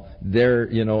nests and all, they're,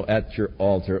 at your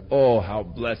altar. Oh, how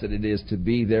blessed it is to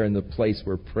be there in the place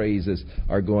where praises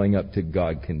are going up to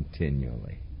God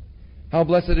continually. How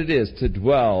blessed it is to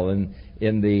dwell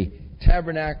in the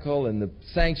tabernacle and the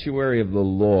sanctuary of the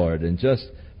Lord, and just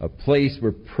a place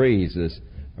where praises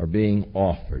are being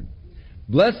offered.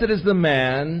 Blessed is the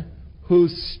man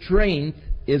whose strength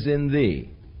is in thee.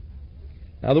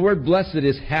 Now the word blessed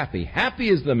is happy.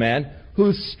 Happy is the man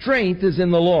whose strength is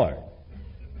in the Lord.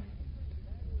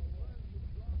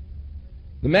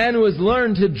 The man who has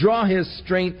learned to draw his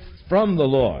strength from the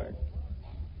Lord,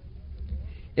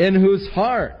 in whose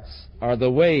hearts are the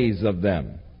ways of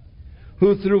them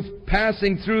who through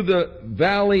passing through the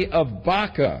valley of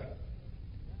Baca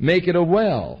make it a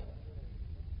well,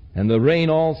 and the rain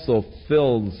also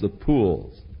fills the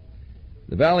pools.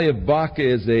 The valley of Baca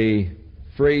is a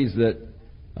phrase that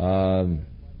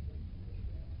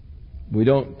we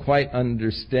don't quite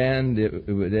understand.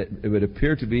 It would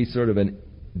appear to be sort of a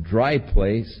dry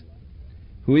place,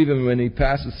 who even when he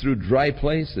passes through dry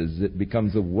places, it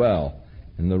becomes a well,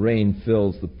 and the rain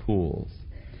fills the pools.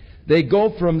 They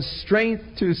go from strength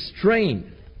to strength,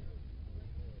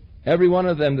 every one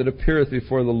of them that appeareth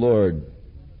before the Lord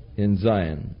in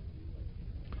Zion.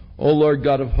 O Lord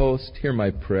God of hosts, hear my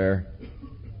prayer.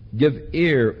 Give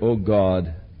ear, O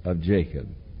God of Jacob.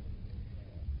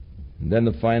 And then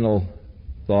the final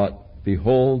thought,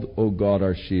 behold, O God,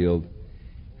 our shield,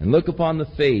 and look upon the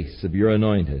face of your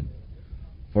anointed.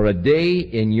 For a day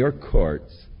in your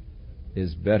courts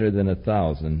is better than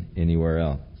 1,000 anywhere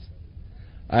else.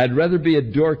 I had rather be a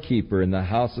doorkeeper in the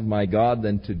house of my God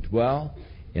than to dwell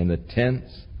in the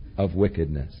tents of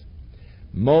wickedness.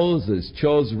 Moses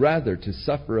chose rather to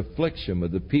suffer affliction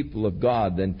with the people of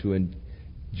God than to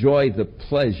enjoy the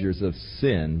pleasures of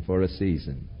sin for a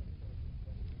season.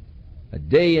 A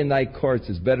day in thy courts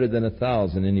is better than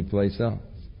 1,000 any place else.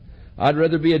 I'd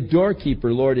rather be a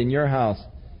doorkeeper, Lord, in your house,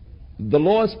 the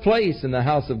lowest place in the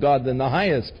house of God, than the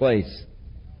highest place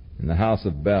in the house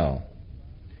of Baal.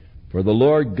 For the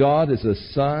Lord God is a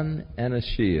sun and a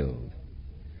shield.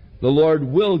 The Lord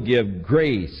will give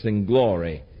grace and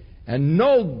glory, and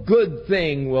no good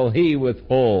thing will he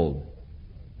withhold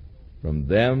from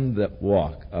them that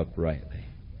walk uprightly.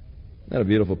 Isn't that a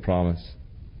beautiful promise?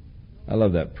 I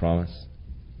love that promise.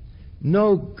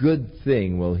 No good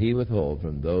thing will he withhold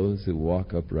from those who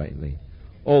walk uprightly.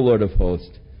 O Lord of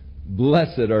hosts,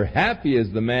 blessed or happy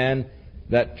is the man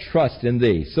that trusts in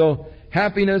thee. So,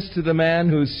 happiness to the man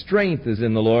whose strength is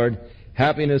in the Lord.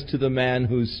 Happiness to the man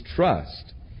whose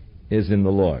trust is in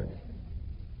the Lord.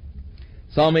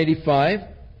 Psalm 85.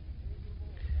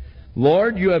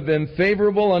 Lord, you have been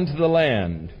favorable unto the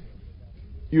land.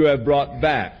 You have brought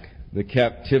back the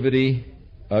captivity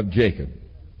of Jacob.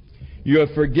 You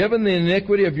have forgiven the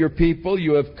iniquity of your people.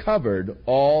 You have covered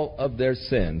all of their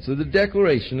sins. So the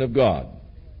declaration of God.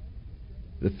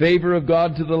 The favor of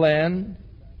God to the land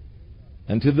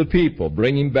and to the people,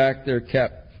 bringing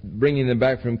them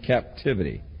back from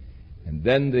captivity. And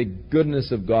then the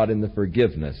goodness of God in the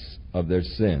forgiveness of their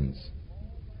sins.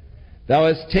 Thou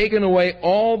hast taken away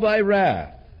all thy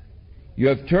wrath. You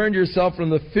have turned yourself from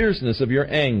the fierceness of your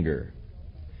anger.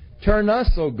 Turn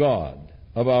us, O God,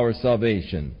 of our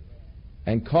salvation,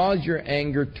 and cause your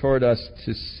anger toward us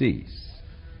to cease.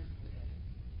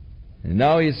 And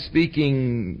now he is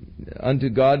speaking unto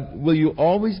God, will you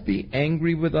always be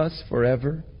angry with us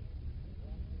forever?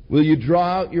 Will you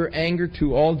draw out your anger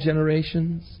to all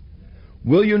generations?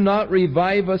 Will you not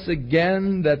revive us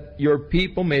again, that your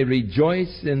people may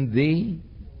rejoice in thee?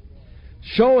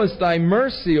 Show us thy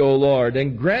mercy, O Lord,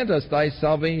 and grant us thy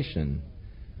salvation.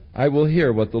 I will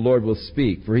hear what the Lord will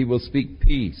speak, for he will speak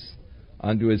peace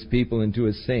unto his people and to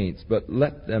his saints, but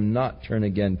let them not turn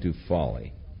again to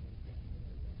folly.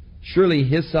 Surely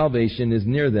his salvation is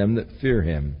near them that fear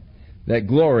him, that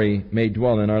glory may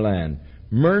dwell in our land.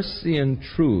 Mercy and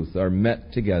truth are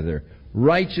met together.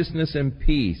 Righteousness and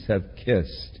peace have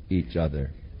kissed each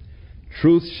other.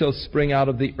 Truth shall spring out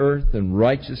of the earth, and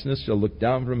righteousness shall look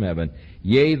down from heaven.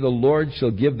 Yea, the Lord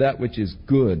shall give that which is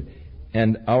good,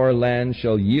 and our land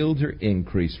shall yield her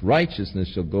increase. Righteousness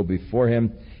shall go before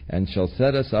him, and shall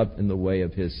set us up in the way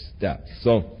of his steps.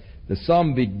 So the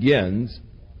psalm begins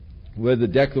with the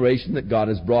declaration that God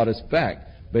has brought us back,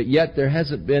 but yet there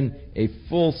hasn't been a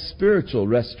full spiritual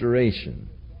restoration.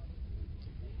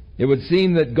 It would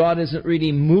seem that God isn't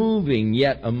really moving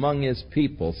yet among his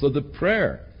people. So the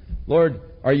prayer, Lord,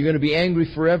 are you going to be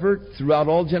angry forever throughout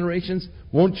all generations?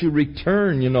 Won't you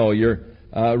return,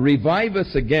 revive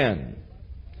us again,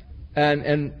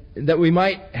 and that we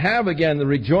might have again the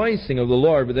rejoicing of the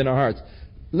Lord within our hearts.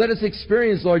 Let us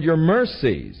experience, Lord, your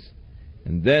mercies.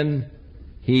 And then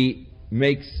he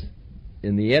makes,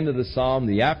 in the end of the psalm,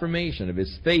 the affirmation of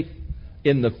his faith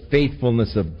in the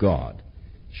faithfulness of God.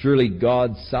 Surely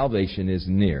God's salvation is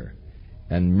near,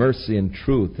 and mercy and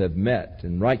truth have met,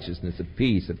 and righteousness and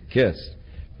peace have kissed.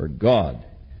 For God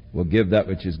will give that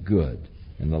which is good,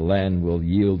 and the land will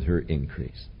yield her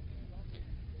increase.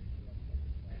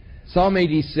 Psalm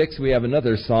 86, we have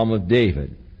another psalm of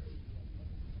David.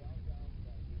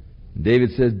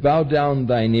 David says, bow down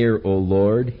thine ear, O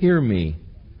Lord, hear me,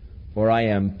 for I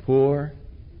am poor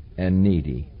and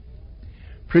needy.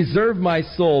 Preserve my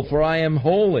soul, for I am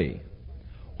holy.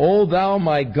 O thou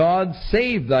my God,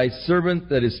 save thy servant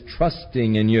that is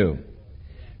trusting in you.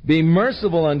 Be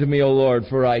merciful unto me, O Lord,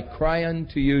 for I cry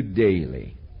unto you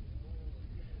daily.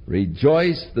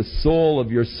 Rejoice the soul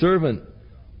of your servant,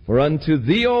 for unto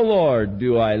thee, O Lord,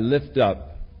 do I lift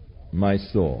up my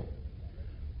soul.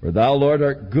 For thou, Lord,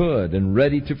 art good and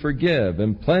ready to forgive,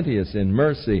 and plenteous in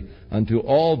mercy unto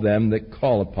all them that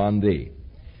call upon thee.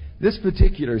 This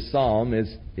particular psalm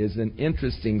is an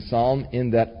interesting psalm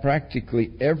in that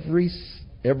practically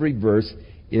every verse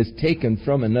is taken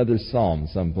from another psalm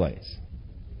someplace.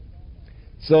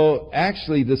 So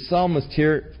actually the psalmist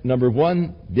here, number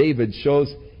one, David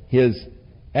shows his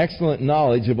excellent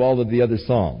knowledge of all of the other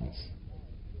psalms,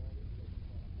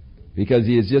 because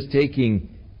he is just taking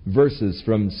verses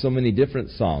from so many different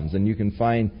psalms, and you can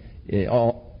find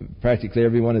practically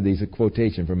every one of these a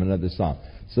quotation from another psalm.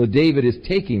 So David is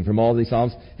taking from all these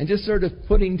psalms and just sort of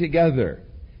putting together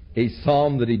a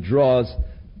psalm that he draws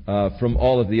from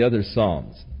all of the other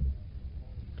psalms.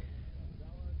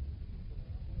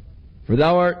 For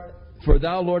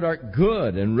thou, Lord, art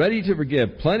good and ready to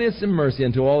forgive, plenteous in mercy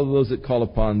unto all of those that call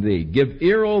upon thee. Give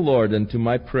ear, O Lord, unto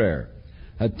my prayer.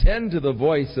 Attend to the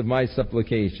voice of my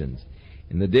supplications.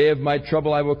 In the day of my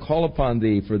trouble I will call upon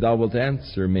thee, for thou wilt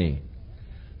answer me.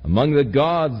 Among the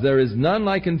gods there is none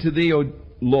like unto thee, O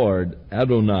Lord,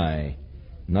 Adonai,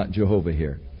 not Jehovah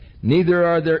here. Neither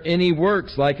are there any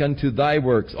works like unto thy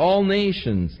works. All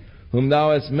nations whom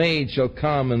thou hast made shall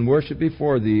come and worship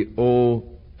before thee, O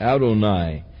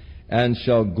Adonai, and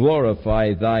shall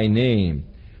glorify thy name.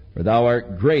 For thou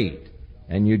art great,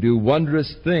 and you do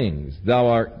wondrous things. Thou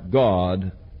art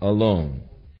God alone.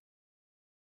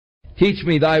 Teach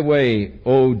me thy way,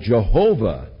 O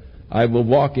Jehovah. I will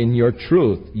walk in your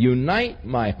truth. Unite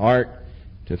my heart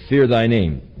to fear thy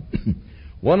name.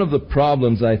 One of the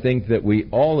problems I think that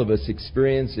all of us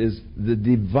experience is the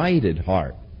divided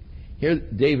heart. Here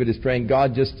David is praying,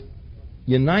 God, just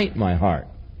unite my heart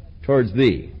towards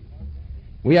thee.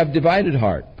 We have divided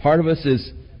heart. Part of us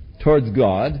is towards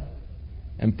God,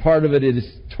 and part of it is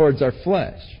towards our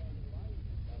flesh.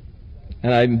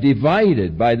 And I'm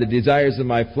divided by the desires of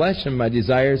my flesh and my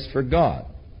desires for God.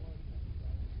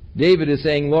 David is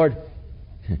saying, Lord,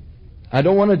 I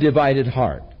don't want a divided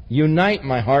heart. Unite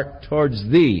my heart towards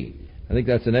thee. I think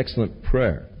that's an excellent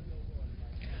prayer.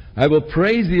 I will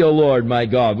praise thee, O Lord, my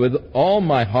God, with all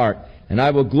my heart, and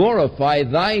I will glorify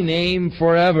thy name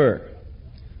forever.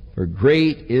 For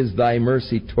great is thy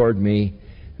mercy toward me,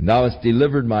 and thou hast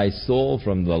delivered my soul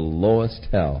from the lowest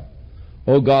hell.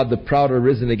 O God, the proud are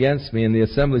risen against me, and the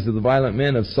assemblies of the violent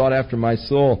men have sought after my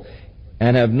soul,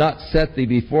 and have not set thee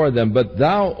before them. But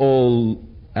thou, O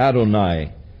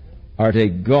Adonai, art a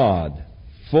God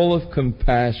full of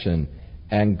compassion,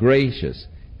 and gracious,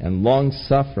 and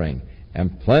long-suffering,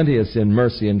 and plenteous in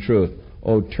mercy and truth.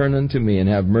 O turn unto me, and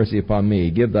have mercy upon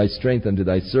me. Give thy strength unto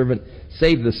thy servant.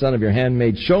 Save the son of your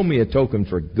handmaid. Show me a token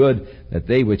for good, that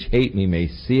they which hate me may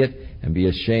see it, and be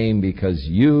ashamed, because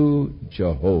you,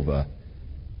 Jehovah,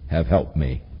 have helped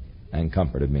me and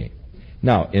comforted me.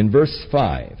 Now, in verse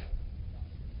 5,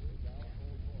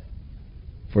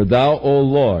 for thou, O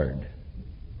Lord,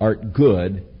 art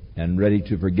good and ready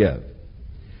to forgive.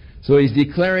 So he's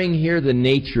declaring here the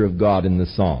nature of God in the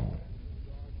psalm.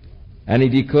 And he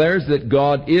declares that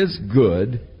God is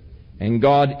good and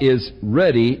God is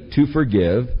ready to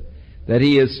forgive, that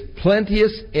he is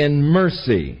plenteous in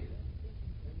mercy.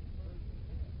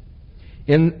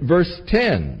 In verse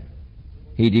 10,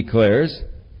 he declares,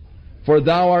 for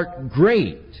thou art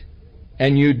great,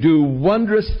 and you do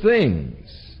wondrous things.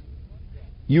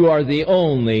 You are the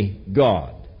only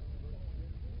God.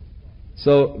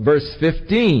 So, verse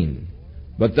 15,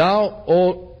 but thou,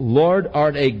 O Lord,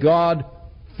 art a God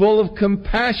full of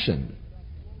compassion,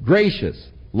 gracious,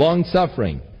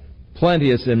 long-suffering,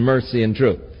 plenteous in mercy and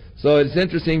truth. So it's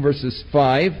interesting, verses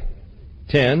 5,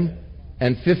 10,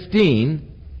 and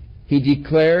 15, he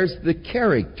declares the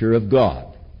character of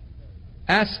God,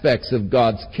 aspects of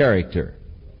God's character.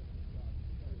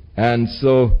 And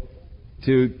so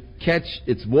to catch,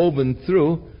 it's woven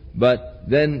through, but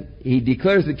then he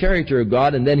declares the character of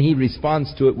God, and then he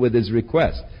responds to it with his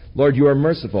request. Lord, you are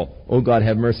merciful. Oh God,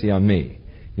 have mercy on me.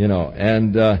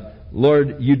 And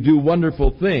Lord, you do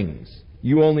wonderful things.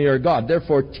 You only are God.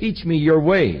 Therefore, teach me your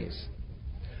ways.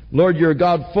 Lord, you're a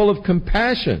God full of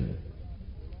compassion.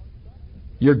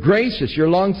 You're gracious. You're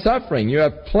long-suffering. You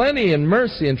have plenty in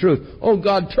mercy and truth. Oh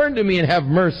God, turn to me and have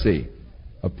mercy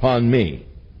upon me.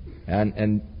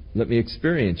 And let me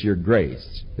experience your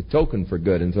grace, the token for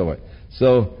good, and so on.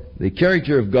 So, the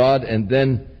character of God, and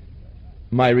then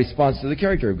my response to the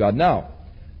character of God. Now,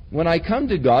 when I come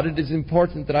to God, it is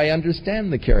important that I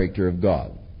understand the character of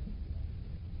God.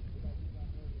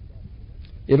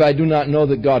 If I do not know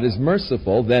that God is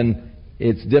merciful, then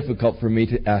it's difficult for me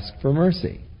to ask for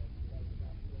mercy.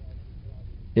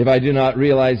 If I do not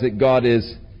realize that God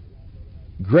is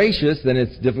gracious, then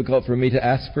it's difficult for me to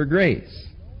ask for grace.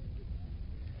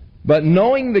 But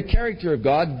knowing the character of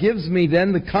God gives me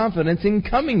then the confidence in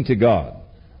coming to God.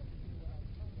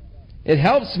 It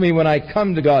helps me when I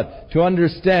come to God to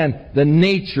understand the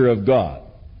nature of God.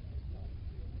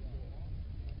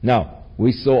 Now,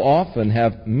 we so often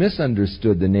have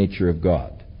misunderstood the nature of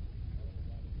God.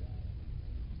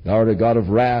 Thou art a God of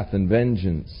wrath and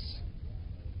vengeance.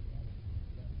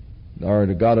 Thou art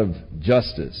a God of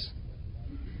justice.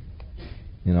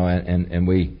 And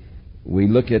we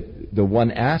look at the one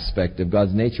aspect of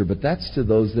God's nature, but that's to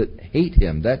those that hate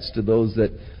Him. That's to those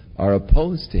that are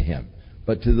opposed to Him.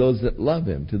 But to those that love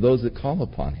Him, to those that call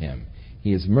upon Him,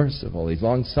 He is merciful, He's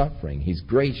long-suffering, He's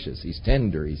gracious, He's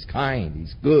tender, He's kind,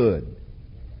 He's good.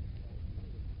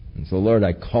 And so, Lord,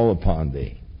 I call upon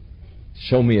Thee.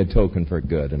 Show me a token for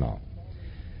good and all.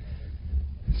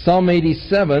 Psalm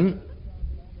 87,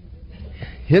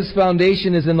 His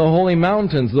foundation is in the holy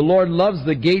mountains. The Lord loves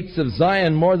the gates of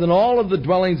Zion more than all of the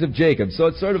dwellings of Jacob. So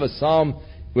it's sort of a psalm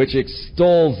which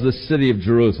extols the city of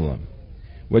Jerusalem,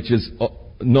 which is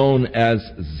known as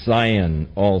Zion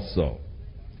also.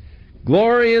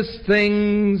 Glorious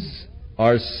things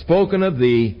are spoken of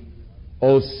Thee,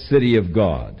 O city of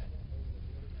God.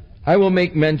 I will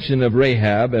make mention of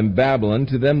Rahab and Babylon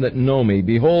to them that know me.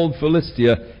 Behold,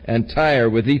 Philistia and Tyre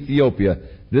with Ethiopia.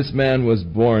 This man was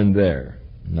born there.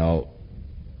 Now,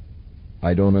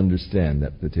 I don't understand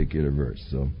that particular verse,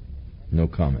 so no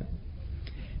comment.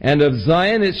 And of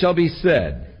Zion it shall be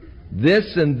said,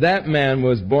 this and that man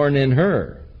was born in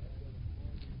her.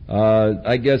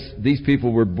 I guess these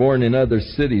people were born in other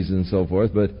cities and so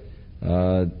forth, but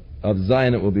of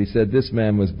Zion it will be said, this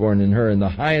man was born in her, and the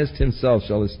highest himself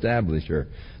shall establish her.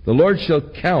 The Lord shall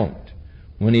count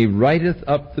when He writeth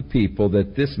up the people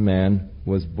that this man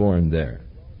was born there.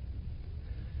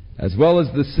 As well as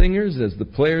the singers, as the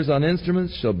players on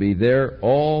instruments shall be there,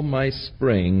 all my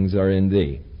springs are in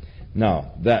Thee.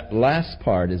 Now, that last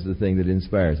part is the thing that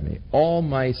inspires me. All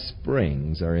my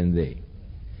springs are in Thee.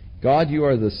 God, You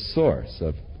are the source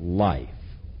of life.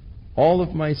 All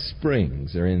of my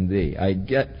springs are in Thee. I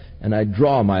get and I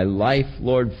draw my life,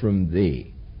 Lord, from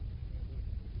Thee,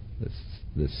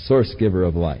 the source giver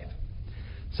of life.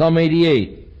 Psalm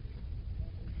 88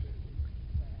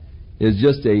 is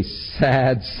just a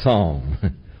sad psalm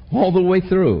all the way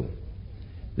through.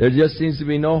 There just seems to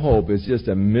be no hope. It's just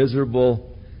a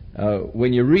miserable,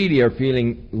 when you really are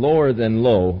feeling lower than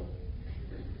low,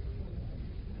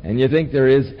 and you think there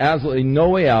is absolutely no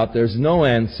way out, there's no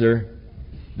answer,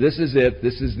 this is it,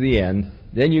 this is the end,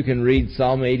 then you can read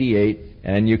Psalm 88,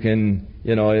 and you can,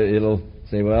 it'll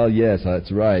say, well, yes,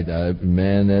 that's right,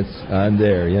 man, I'm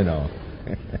there,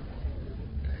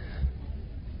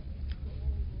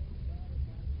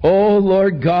 O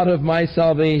Lord God of my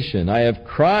salvation, I have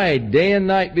cried day and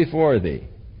night before Thee.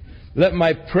 Let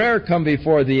my prayer come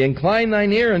before Thee. Incline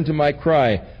Thine ear unto my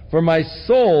cry, for my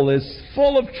soul is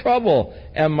full of trouble,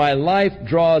 and my life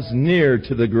draws near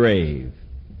to the grave.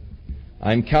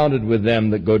 I'm counted with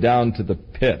them that go down to the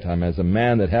pit. I'm as a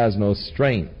man that has no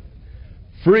strength.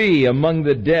 Free among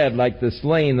the dead, like the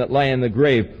slain that lie in the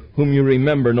grave, whom You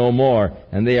remember no more,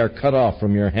 and they are cut off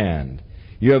from Your hand.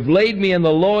 You have laid me in the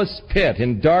lowest pit,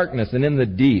 in darkness and in the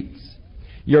deeps.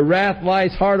 Your wrath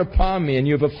lies hard upon me, and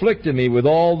You have afflicted me with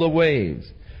all the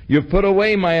waves. You have put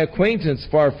away my acquaintance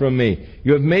far from me.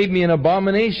 You have made me an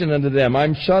abomination unto them.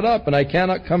 I'm shut up, and I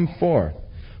cannot come forth.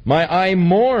 My eye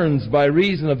mourns by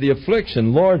reason of the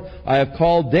affliction. Lord, I have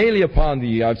called daily upon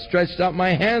Thee. I have stretched out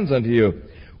my hands unto You.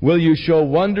 Will You show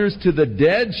wonders to the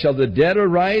dead? Shall the dead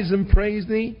arise and praise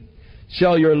Thee?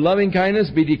 Shall Your loving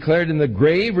kindness be declared in the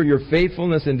grave, or Your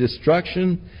faithfulness in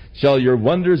destruction? Shall Your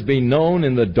wonders be known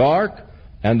in the dark,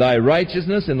 and Thy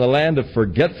righteousness in the land of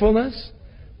forgetfulness?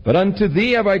 But unto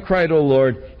Thee have I cried, O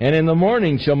Lord, and in the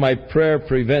morning shall my prayer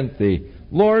prevent Thee.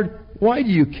 Lord, why do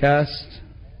You cast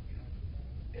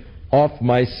off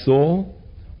my soul?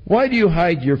 Why do You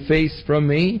hide Your face from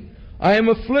me? I am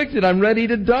afflicted, I'm ready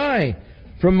to die.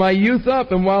 From my youth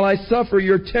up, and while I suffer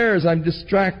Your terrors, I'm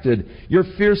distracted. Your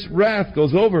fierce wrath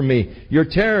goes over me. Your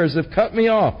terrors have cut me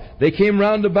off. They came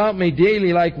round about me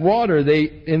daily like water.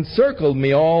 They encircled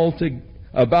me all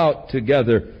about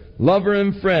together. Lover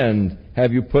and friend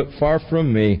have You put far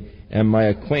from me, and my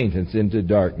acquaintance into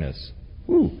darkness.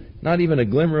 Ooh, Not even a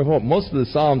glimmer of hope. Most of the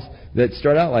Psalms that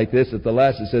start out like this, at the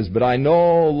last it says, "But I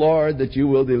know, Lord, that you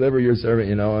will deliver your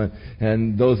servant,"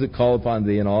 and those that call upon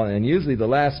thee and all. And usually the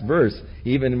last verse,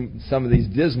 even in some of these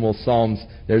dismal Psalms,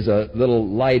 there's a little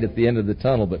light at the end of the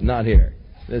tunnel, but not here.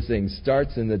 This thing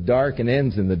starts in the dark and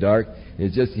ends in the dark.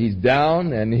 It's just, he's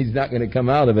down and he's not going to come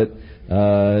out of it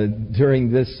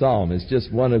during this Psalm. It's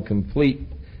just one of complete,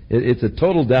 it's a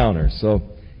total downer. So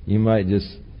you might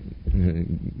just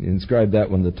inscribe that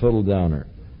one, the total downer.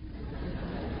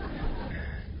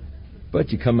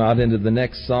 But you come out into the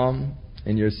next Psalm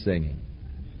and you're singing.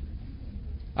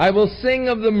 I will sing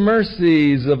of the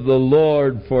mercies of the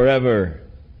Lord forever.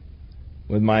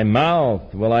 With my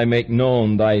mouth will I make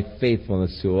known thy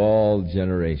faithfulness to all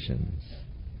generations.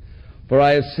 For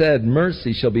I have said,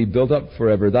 mercy shall be built up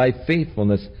forever. Thy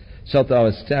faithfulness shalt thou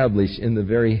establish in the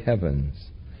very heavens.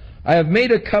 I have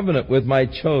made a covenant with my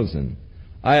chosen.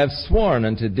 I have sworn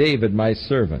unto David my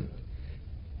servant.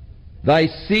 Thy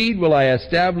seed will I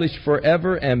establish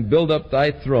forever and build up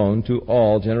thy throne to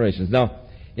all generations. Now,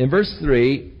 in verse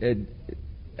 3,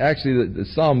 the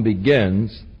psalm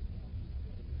begins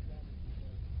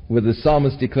with the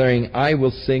psalmist declaring, I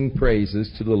will sing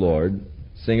praises to the Lord,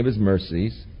 sing of his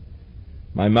mercies.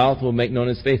 My mouth will make known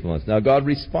his faithfulness. Now, God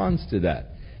responds to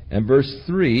that. And verse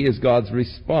 3 is God's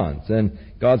response. And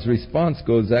God's response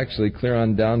goes actually clear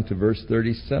on down to verse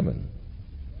 37.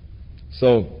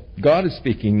 So, God is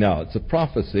speaking now. It's a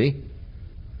prophecy,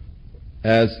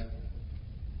 as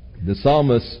the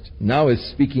psalmist now is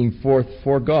speaking forth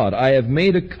for God. I have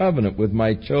made a covenant with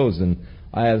my chosen.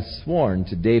 I have sworn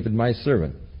to David my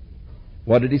servant.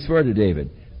 What did he swear to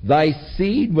David? Thy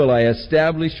seed will I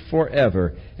establish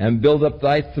forever and build up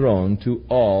thy throne to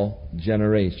all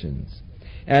generations.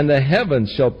 And the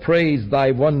heavens shall praise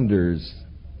thy wonders.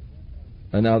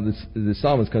 And now the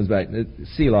psalmist comes back.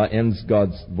 Selah ends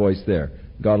God's voice there.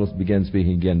 God will begin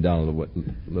speaking again down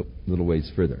a little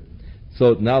ways further.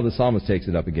 So now the psalmist takes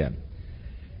it up again.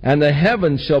 And the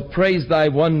heavens shall praise thy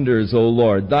wonders, O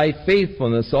Lord, thy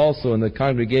faithfulness also in the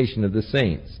congregation of the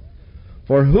saints.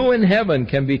 For who in heaven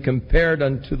can be compared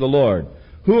unto the Lord?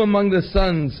 Who among the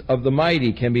sons of the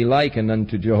mighty can be likened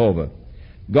unto Jehovah?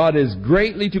 God is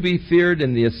greatly to be feared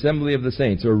in the assembly of the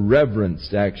saints, or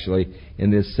reverenced actually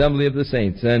in the assembly of the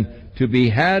saints, and to be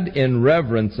had in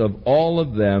reverence of all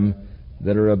of them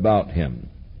that are about him.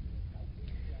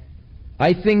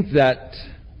 I think that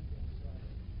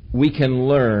we can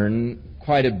learn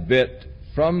quite a bit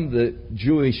from the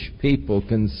Jewish people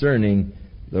concerning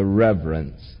the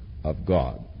reverence of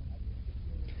God.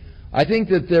 I think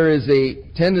that there is a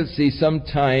tendency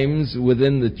sometimes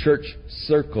within the church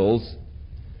circles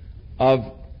of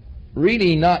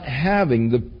really not having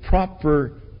the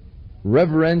proper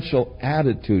reverential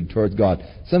attitude towards God.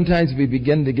 Sometimes we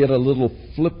begin to get a little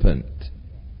flippant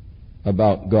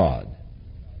about God.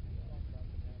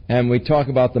 And we talk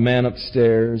about the man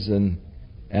upstairs, and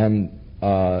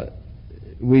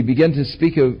we begin to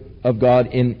speak of God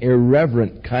in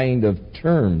irreverent kind of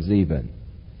terms even.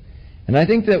 And I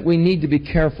think that we need to be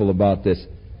careful about this.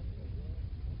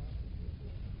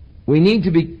 We need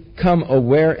to become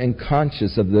aware and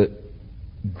conscious of the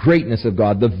greatness of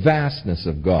God, the vastness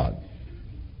of God.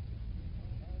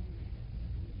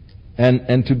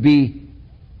 And to be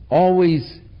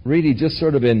always really just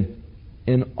sort of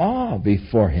in awe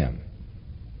before him.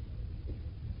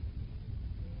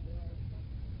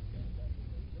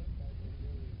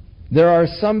 There are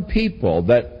some people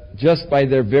that just by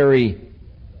their very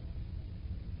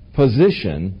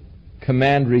position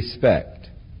command respect.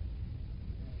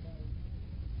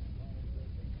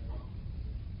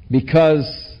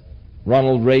 Because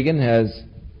Ronald Reagan has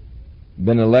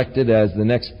been elected as the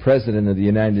next president of the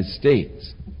United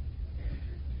States,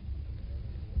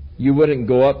 you wouldn't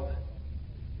go up,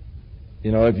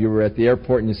 if you were at the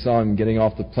airport and you saw him getting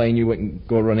off the plane, you wouldn't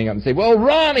go running up and say, well,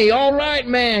 Ronnie, all right,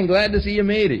 man, glad to see you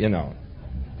made it,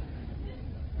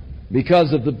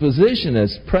 Because of the position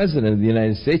as President of the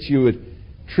United States, you would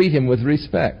treat him with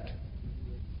respect.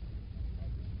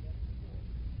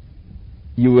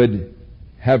 You would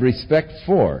have respect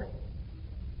for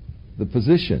the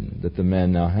position that the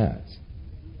man now has.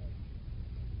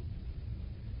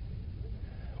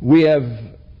 We have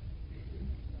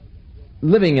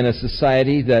living in a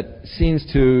society that seems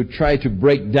to try to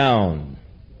break down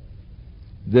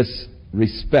this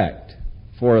respect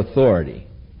for authority.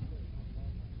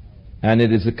 And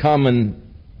it is a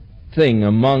common thing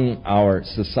among our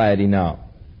society now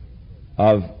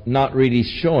of not really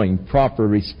showing proper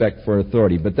respect for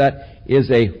authority. But that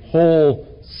is a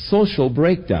whole social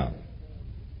breakdown.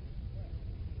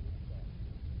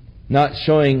 Not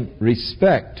showing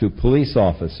respect to police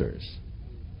officers.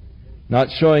 not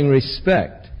showing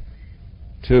respect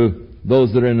to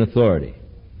those that are in authority.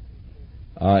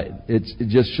 It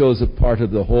just shows a part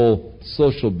of the whole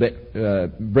social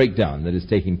breakdown that is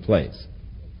taking place.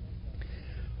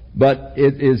 But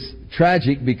it is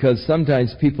tragic because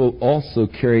sometimes people also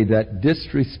carry that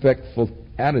disrespectful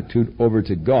attitude over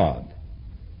to God.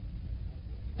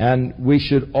 And we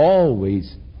should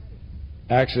always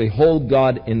actually hold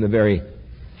God in the very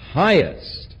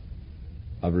highest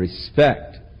of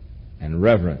respect and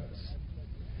reverence.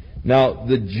 Now,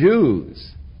 the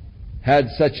Jews had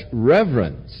such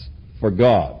reverence for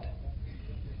God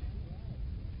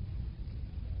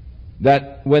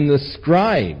that when the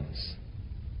scribes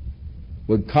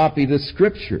would copy the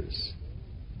Scriptures,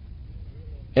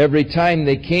 every time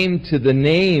they came to the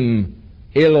name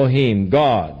Elohim,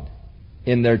 God,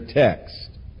 in their text,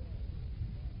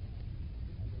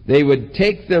 they would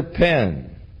take their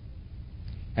pen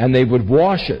and they would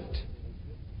wash it,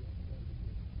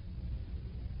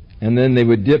 and then they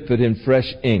would dip it in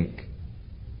fresh ink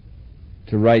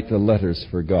to write the letters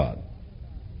for God.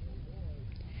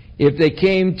 If they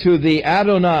came to the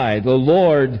Adonai, the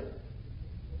Lord,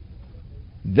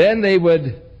 then they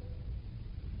would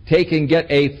take and get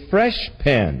a fresh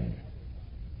pen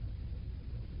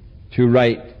to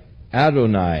write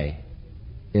Adonai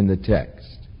in the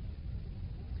text.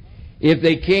 If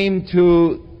they came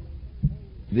to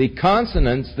the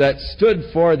consonants that stood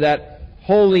for that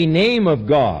holy name of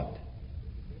God,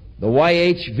 the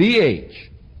YHVH,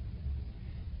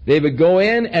 they would go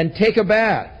in and take a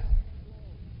bath,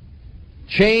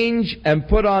 change and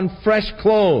put on fresh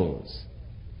clothes,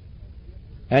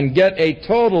 and get a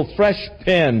total fresh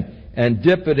pen and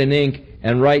dip it in ink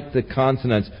and write the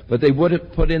consonants. But they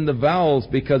wouldn't put in the vowels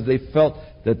because they felt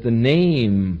that the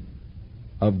name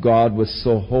of God was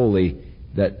so holy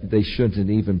that they shouldn't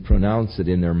even pronounce it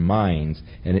in their minds,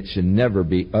 and it should never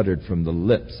be uttered from the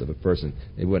lips of a person.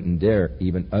 They wouldn't dare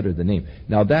even utter the name.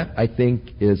 Now that, I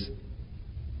think, is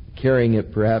carrying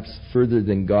it perhaps further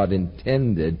than God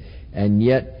intended, and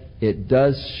yet it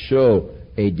does show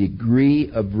a degree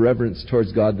of reverence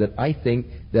towards God that I think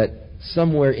that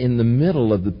somewhere in the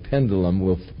middle of the pendulum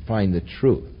will find the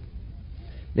truth.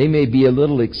 They may be a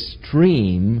little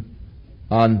extreme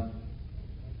on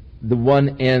the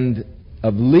one end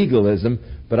of legalism,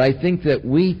 but I think that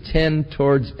we tend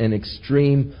towards an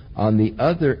extreme on the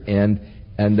other end,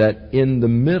 and that in the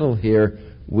middle here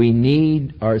we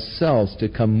need ourselves to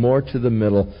come more to the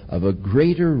middle of a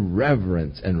greater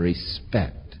reverence and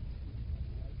respect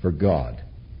for God.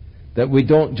 That we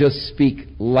don't just speak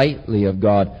lightly of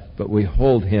God, but we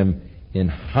hold Him in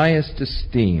highest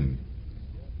esteem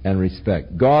and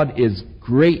respect. God is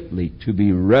greatly to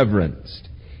be reverenced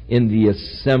in the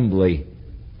assembly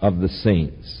of the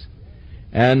saints,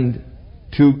 and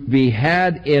to be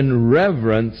had in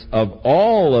reverence of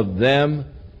all of them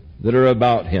that are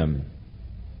about Him.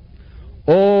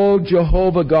 O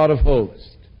Jehovah God of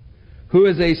hosts, who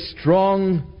is a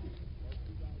strong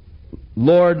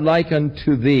Lord like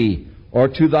unto Thee, or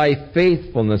to Thy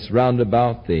faithfulness round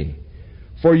about Thee?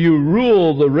 For You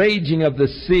rule the raging of the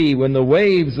sea. When the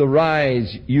waves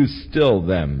arise, You still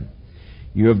them.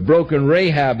 You have broken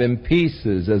Rahab in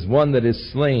pieces as one that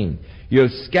is slain. You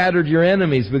have scattered Your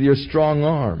enemies with Your strong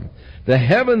arm. The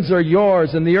heavens are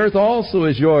Yours, and the earth also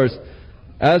is Yours.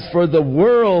 As for the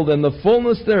world and the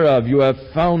fullness thereof, You have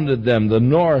founded them. The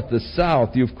north, the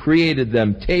south, You've created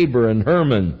them. Tabor and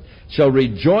Hermon shall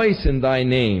rejoice in Thy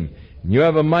name. You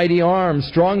have a mighty arm,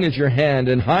 strong is Your hand,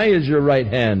 and high is Your right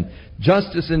hand.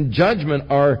 Justice and judgment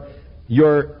are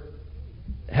Your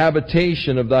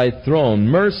habitation of Thy throne.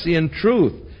 Mercy and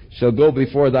truth shall go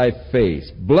before Thy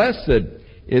face. Blessed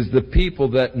is the people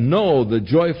that know the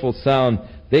joyful sound.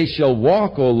 They shall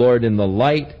walk, O Lord, in the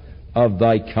light of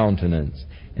Thy countenance.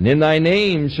 And in Thy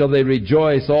name shall they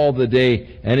rejoice all the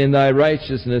day, and in Thy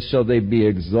righteousness shall they be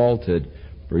exalted.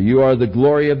 For You are the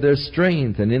glory of their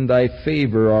strength, and in Thy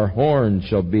favor our horn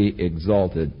shall be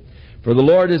exalted. For the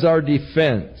Lord is our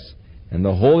defense, and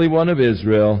the Holy One of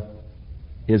Israel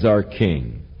is our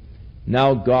King.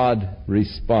 Now God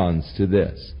responds to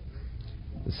this.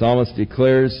 The psalmist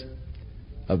declares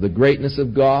of the greatness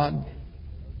of God,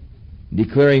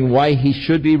 declaring why He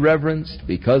should be reverenced,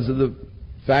 because of the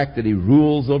fact that He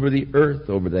rules over the earth,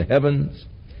 over the heavens,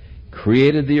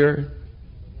 created the earth.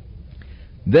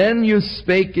 Then You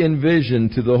spake in vision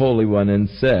to the Holy One and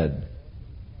said,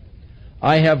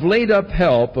 I have laid up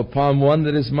help upon one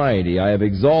that is mighty. I have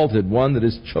exalted one that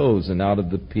is chosen out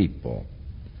of the people.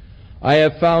 I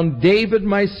have found David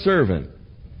my servant.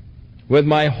 With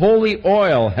my holy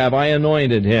oil have I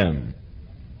anointed him,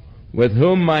 with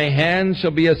whom my hand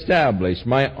shall be established.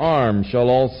 My arm shall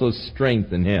also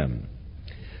strengthen him.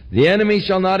 The enemy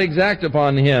shall not exact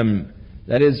upon him,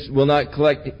 that is, will not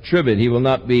collect tribute. He will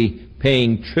not be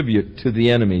paying tribute to the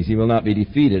enemies. He will not be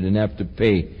defeated and have to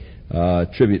pay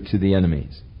tribute to the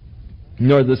enemies.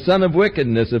 Nor the son of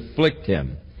wickedness afflict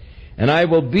him. And I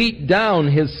will beat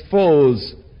down his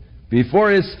foes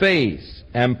before his face,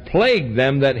 and plague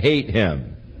them that hate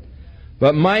him.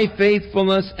 But my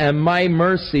faithfulness and my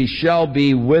mercy shall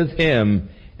be with him,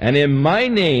 and in my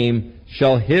name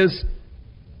shall his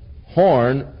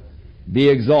horn be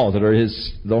exalted. Or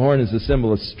the horn is a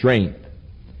symbol of strength.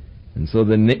 And so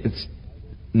the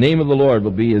name of the Lord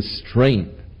will be his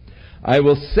strength. I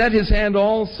will set his hand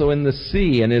also in the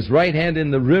sea, and his right hand in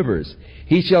the rivers.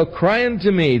 He shall cry unto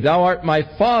me, Thou art my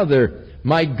Father,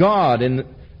 my God, and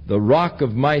the rock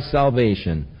of my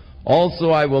salvation. Also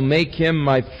I will make him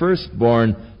my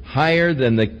firstborn higher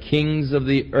than the kings of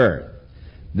the earth.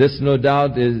 This, no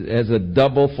doubt, has a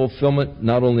double fulfillment,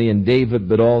 not only in David,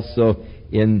 but also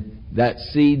in that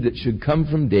seed that should come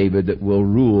from David that will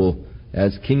rule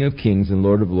as King of kings and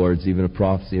Lord of lords, even a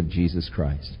prophecy of Jesus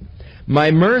Christ.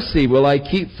 My mercy will I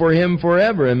keep for him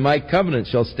forever, and my covenant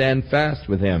shall stand fast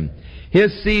with him.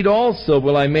 His seed also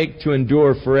will I make to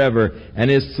endure forever,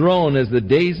 and his throne as the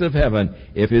days of heaven.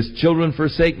 If his children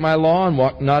forsake my law and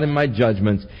walk not in my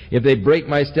judgments, if they break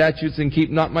my statutes and keep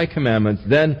not my commandments,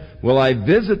 then will I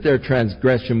visit their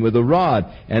transgression with a rod,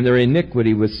 and their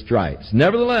iniquity with stripes.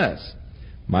 Nevertheless,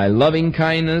 my loving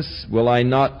kindness will I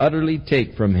not utterly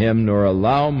take from him, nor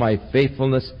allow my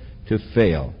faithfulness to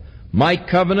fail. My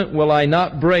covenant will I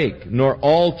not break, nor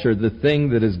alter the thing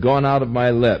that has gone out of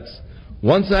my lips.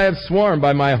 Once I have sworn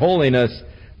by my holiness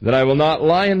that I will not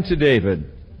lie unto David.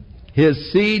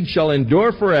 His seed shall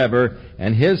endure forever,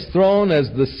 and his throne as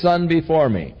the sun before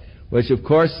me. Which, of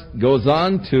course, goes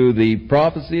on to the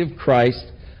prophecy of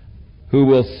Christ, who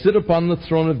will sit upon the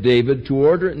throne of David to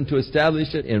order it and to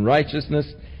establish it in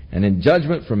righteousness and in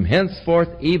judgment from henceforth,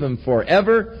 even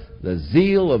forever. The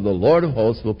zeal of the Lord of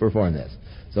hosts will perform this.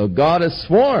 So God has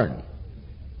sworn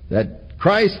that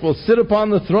Christ will sit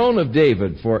upon the throne of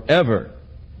David forever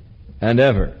and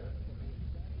ever.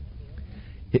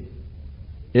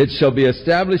 It shall be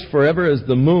established forever as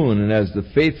the moon and as the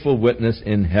faithful witness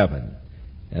in heaven.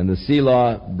 And the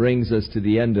Selah brings us to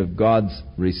the end of God's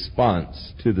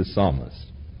response to the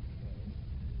psalmist.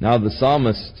 Now the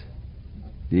psalmist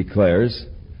declares,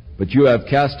 But you have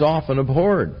cast off and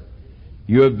abhorred.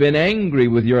 You have been angry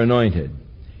with your anointed.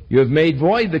 You have made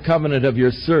void the covenant of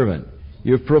your servant.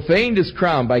 You have profaned his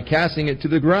crown by casting it to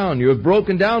the ground. You have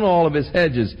broken down all of his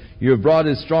hedges. You have brought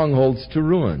his strongholds to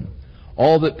ruin.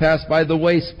 All that pass by the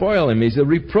way spoil him. He is a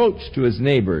reproach to his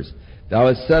neighbors. Thou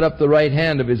hast set up the right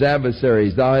hand of his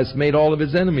adversaries. Thou hast made all of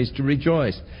his enemies to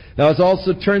rejoice. Thou hast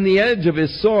also turned the edge of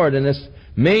his sword, and hast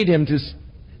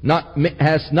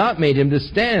not made him to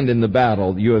stand in the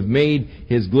battle. You have made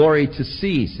his glory to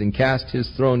cease, and cast his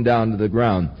throne down to the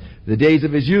ground. The days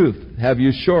of his youth have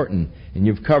you shortened, and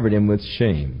you've covered him with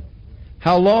shame.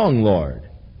 How long, Lord,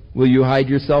 will you hide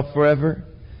yourself forever?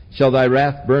 Shall thy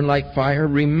wrath burn like fire?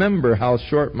 Remember how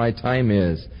short my time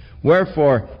is.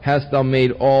 Wherefore hast thou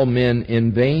made all men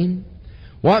in vain?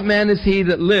 What man is he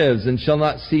that lives and shall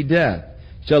not see death?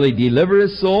 Shall he deliver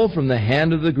his soul from the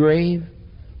hand of the grave?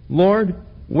 Lord,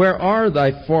 where are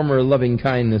thy former loving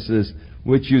kindnesses,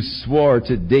 which you swore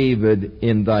to David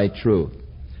in thy truth?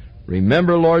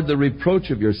 Remember, Lord, the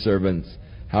reproach of your servants,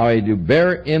 how I do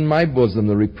bear in my bosom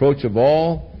the reproach of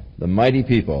all the mighty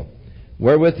people,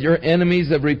 wherewith your enemies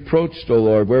have reproached, O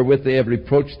Lord, wherewith they have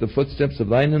reproached the footsteps of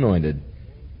thine anointed.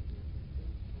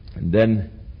 And then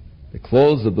the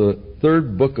close of the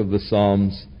third book of the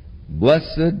Psalms,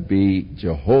 Blessed be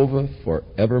Jehovah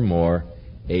forevermore.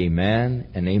 Amen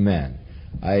and amen.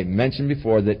 I mentioned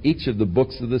before that each of the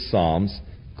books of the Psalms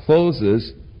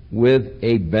closes with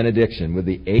a benediction, with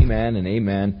the amen and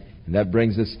amen. And that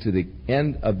brings us to the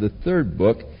end of the third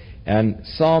book. And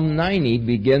Psalm 90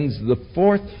 begins the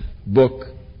fourth book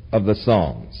of the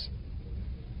Psalms.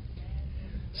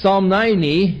 Psalm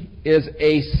 90 is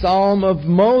a psalm of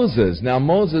Moses. Now,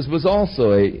 Moses was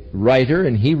also a writer,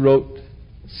 and he wrote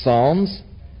psalms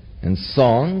and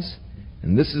songs.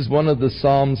 And this is one of the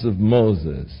psalms of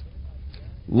Moses.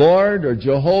 Lord, or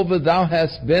Jehovah, thou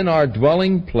hast been our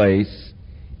dwelling place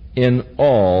in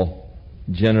all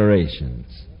generations.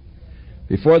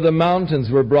 Before the mountains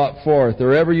were brought forth,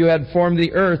 or ever you had formed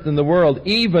the earth and the world,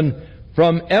 even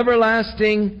from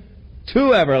everlasting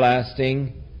to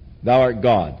everlasting, thou art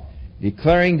God,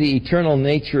 declaring the eternal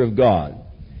nature of God,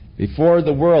 before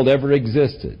the world ever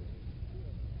existed.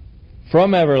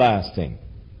 From everlasting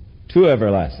to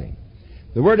everlasting.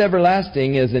 The word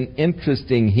everlasting is an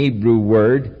interesting Hebrew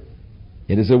word.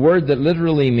 It is a word that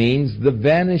literally means the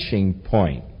vanishing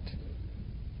point.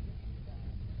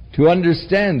 To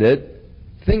understand it,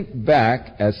 think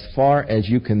back as far as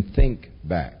you can think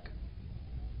back.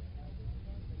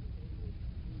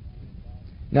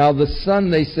 Now, the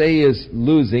sun, they say, is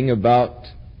losing about...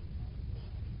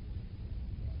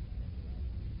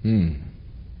 Been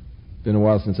a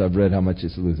while since I've read how much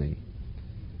it's losing.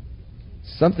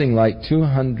 Something like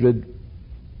 200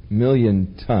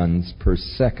 million tons per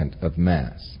second of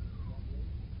mass.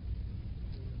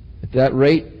 At that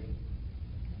rate,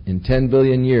 in 10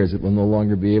 billion years, it will no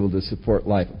longer be able to support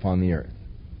life upon the earth.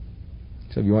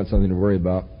 So if you want something to worry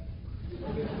about,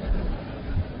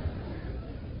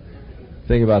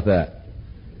 think about that.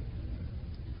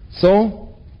 So,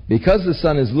 because the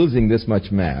sun is losing this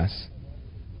much mass,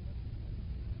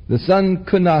 the sun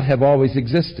could not have always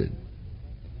existed.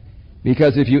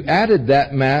 Because if you added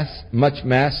that much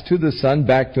mass to the sun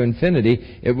back to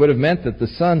infinity, it would have meant that the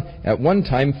sun at one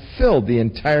time filled the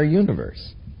entire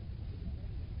universe.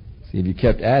 See, if you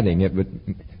kept adding, it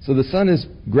would... So the sun is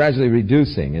gradually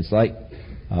reducing. It's like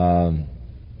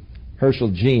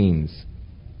Herschel Jeans,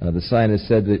 the scientist,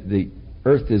 said that the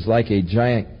Earth is like a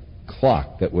giant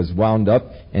clock that was wound up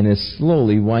and is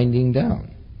slowly winding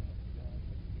down.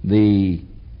 The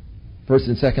first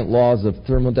and second laws of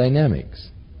thermodynamics,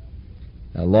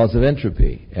 laws of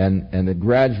entropy, and the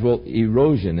gradual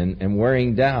erosion and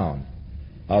wearing down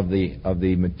of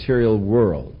the material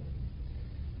world.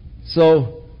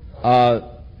 So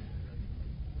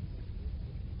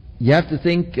you have to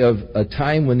think of a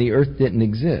time when the earth didn't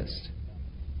exist,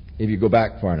 if you go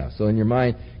back far enough. So in your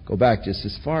mind, go back just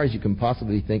as far as you can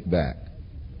possibly think back.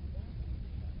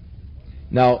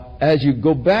 Now, as you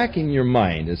go back in your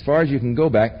mind, as far as you can go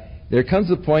back, there comes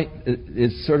a point,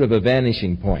 it's sort of a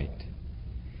vanishing point.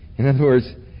 In other words,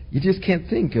 you just can't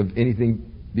think of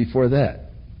anything before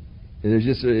that.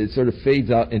 It sort of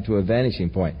fades out into a vanishing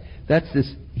point. That's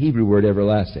this Hebrew word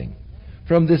everlasting.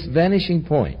 From this vanishing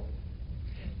point.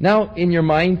 Now, in your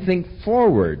mind, think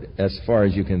forward as far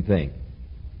as you can think.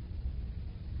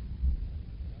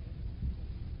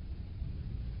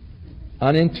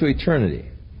 On into eternity.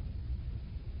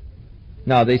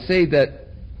 Now, they say that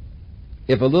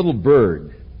if a little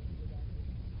bird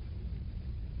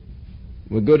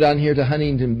would go down here to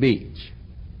Huntington Beach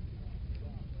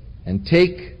and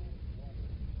take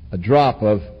a drop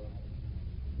of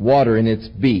water in its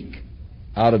beak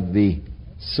out of the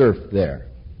surf there,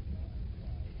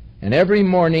 and every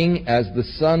morning as the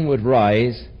sun would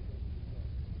rise,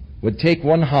 would take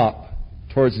one hop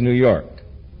towards New York.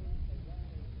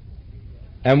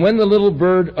 And when the little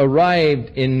bird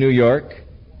arrived in New York,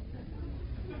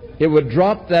 it would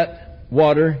drop that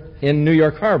water in New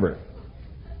York Harbor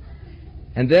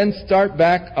and then start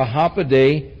back a hop a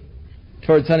day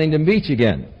towards Huntington Beach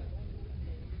again.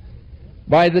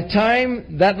 By the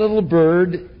time that little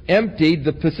bird emptied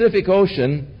the Pacific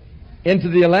Ocean into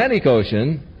the Atlantic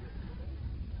Ocean,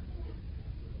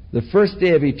 the first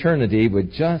day of eternity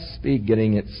would just be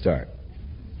getting its start.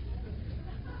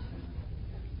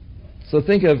 So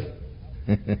think of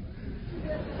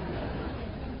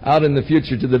out in the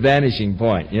future to the vanishing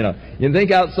point. You know, you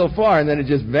think out so far and then it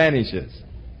just vanishes.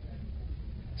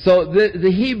 So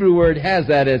the Hebrew word has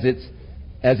that as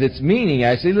its meaning,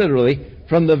 actually, literally,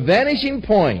 from the vanishing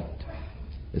point,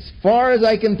 as far as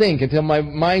I can think until my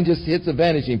mind just hits a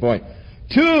vanishing point,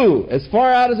 to as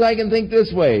far out as I can think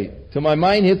this way till my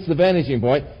mind hits the vanishing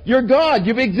point. You're God.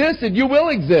 You've existed. You will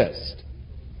exist.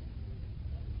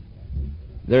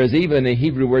 There is even a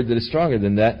Hebrew word that is stronger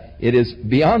than that. It is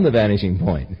beyond the vanishing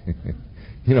point.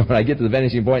 You know, when I get to the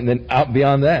vanishing point and then out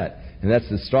beyond that. And that's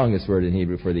the strongest word in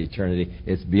Hebrew for the eternity.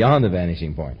 It's beyond the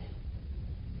vanishing point.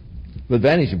 The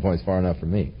vanishing point is far enough for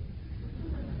me.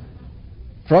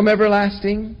 From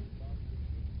everlasting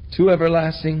to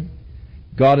everlasting,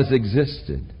 God has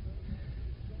existed.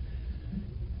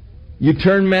 You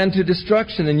turn man to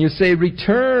destruction and you say,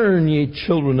 "Return, ye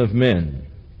children of men.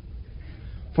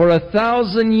 For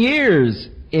 1,000 years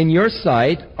in your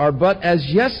sight are but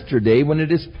as yesterday when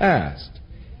it is past,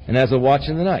 and as a watch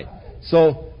in the night."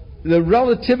 So, the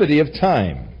relativity of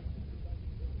time.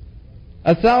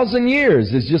 1,000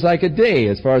 years is just like a day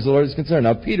as far as the Lord is concerned.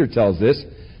 Now, Peter tells this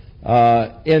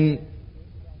in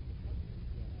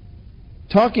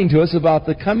talking to us about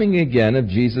the coming again of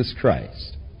Jesus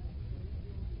Christ.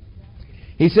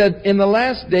 He said, in the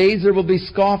last days there will be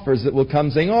scoffers that will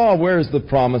come saying, "Oh, where is the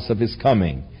promise of His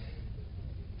coming?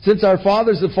 Since our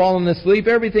fathers have fallen asleep,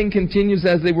 everything continues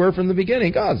as they were from the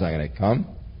beginning." God's not going to come.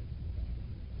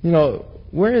 You know,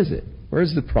 where is it? Where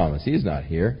is the promise? He is not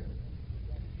here.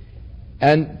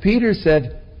 And Peter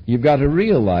said, you've got to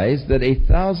realize that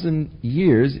 1,000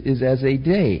 years is as a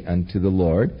day unto the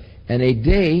Lord, and a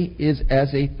day is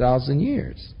as 1,000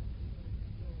 years.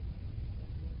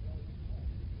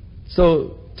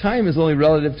 So time is only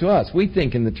relative to us. We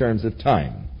think in the terms of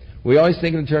time. We always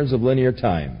think in terms of linear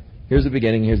time. Here's the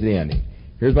beginning, here's the ending.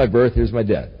 Here's my birth, here's my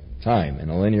death. Time in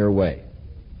a linear way.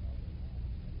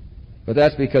 But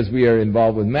that's because we are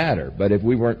involved with matter. But if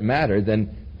we weren't matter,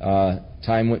 then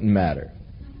time wouldn't matter.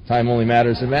 Time only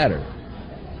matters in matter.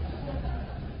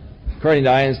 According to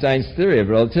Einstein's theory of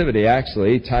relativity,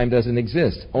 actually, time doesn't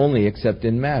exist, only except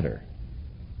in matter.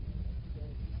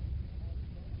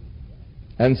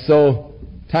 And so,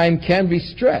 time can be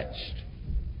stretched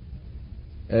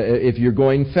if you're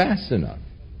going fast enough.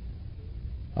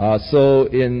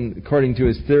 According to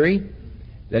his theory,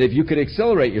 that if you could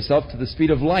accelerate yourself to the speed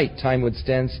of light, time would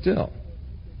stand still.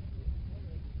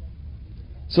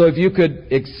 So if you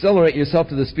could accelerate yourself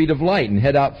to the speed of light and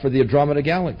head out for the Andromeda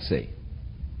Galaxy,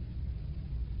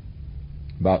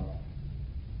 let's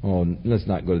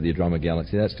not go to the Andromeda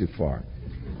Galaxy, that's too far.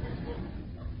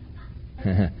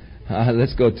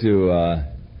 Let's go to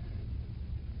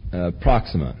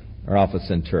Proxima, or Alpha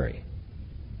Centauri.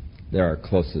 They're our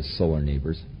closest solar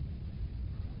neighbors.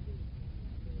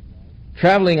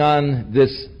 Traveling on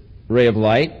this ray of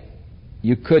light,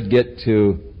 you could get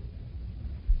to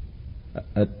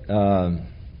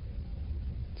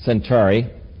Centauri,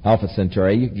 Alpha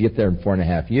Centauri. You could get there in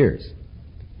 4.5 years.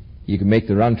 You could make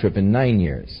the round trip in 9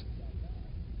 years.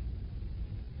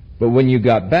 But when you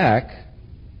got back,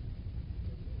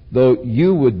 though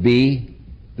you would be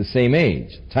the same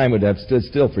age, time would have stood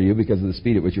still for you because of the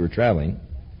speed at which you were traveling.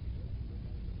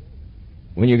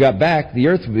 When you got back, the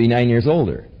Earth would be 9 years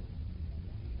older.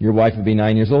 Your wife would be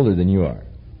 9 years older than you are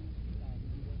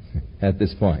at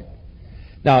this point.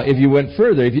 Now, if you went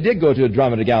further, if you did go to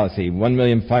Andromeda Galaxy,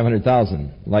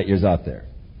 1,500,000 light years out there,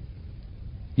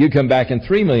 you'd come back in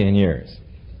 3 million years.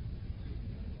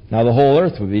 Now, the whole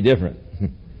Earth would be different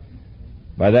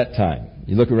by that time.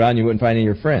 You look around, you wouldn't find any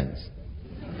of your friends.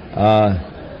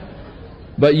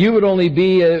 But you would only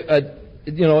be,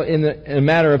 in a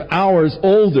matter of hours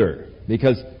older,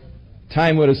 because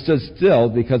time would have stood still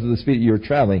because of the speed you were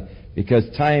traveling. Because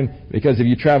if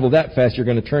you travel that fast, you're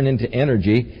going to turn into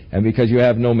energy, and because you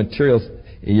have no materials,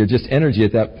 you're just energy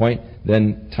at that point,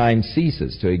 then time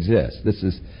ceases to exist. This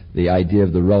is the idea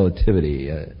of the relativity,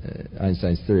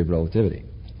 Einstein's theory of relativity.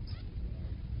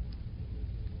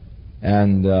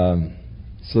 And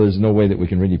so there's no way that we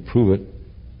can really prove it.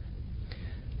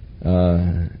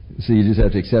 So you just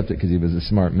have to accept it because he was a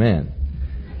smart man.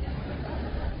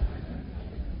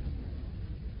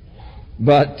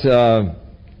 But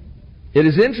it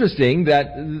is interesting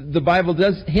that the Bible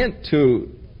does hint to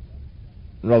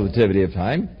relativity of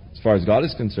time, as far as God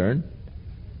is concerned.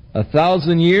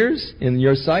 1,000 years in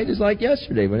your sight is like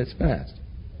yesterday when it's past.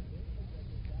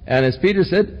 And as Peter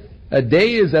said, a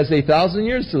day is as 1,000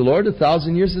 years to the Lord,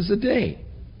 1,000 years is a day.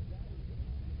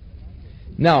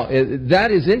 Now,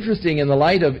 that is interesting in the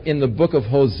light of, in the book of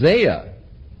Hosea,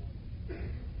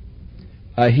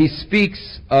 he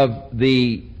speaks of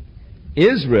the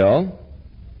Israel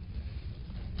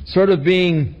sort of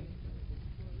being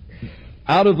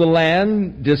out of the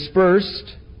land,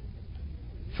 dispersed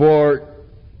for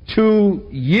 2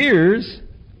 years,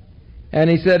 and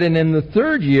he said, and in the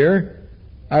 3rd year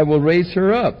I will raise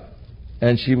her up,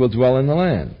 and she will dwell in the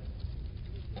land.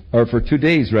 Or for 2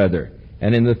 days, rather.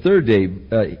 And in the 3rd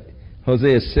day,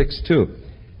 Hosea 6:2.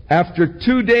 After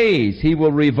 2 days he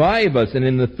will revive us, and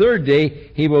in the 3rd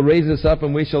day he will raise us up,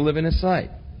 and we shall live in his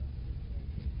sight.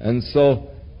 And so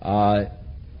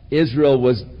Israel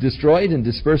was destroyed and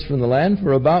dispersed from the land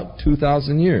for about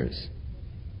 2,000 years.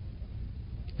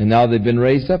 And now they've been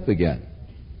raised up again.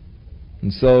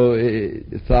 And so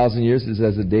 1,000 years is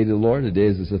as a day to the Lord, a day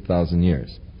is as 1,000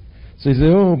 years. So you say,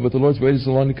 oh, but the Lord's waited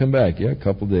so long to come back. Yeah, a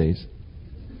couple days.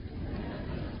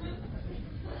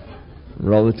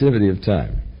 Relativity of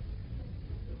time.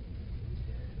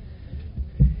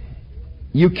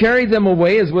 You carry them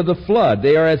away as with a flood.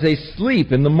 They are as a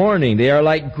sleep in the morning. They are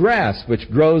like grass which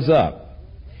grows up.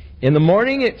 In the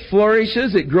morning it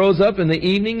flourishes, it grows up. In the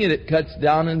evening it cuts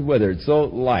down and withers. So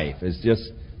life is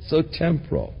just so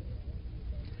temporal.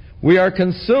 We are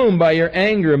consumed by your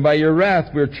anger, and by your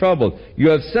wrath we are troubled. You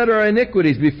have set our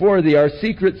iniquities before thee. Our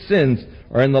secret sins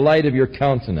are in the light of your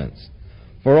countenance.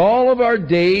 For all of our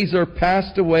days are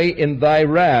passed away in thy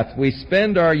wrath. We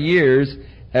spend our years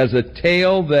as a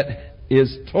tale that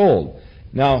is told.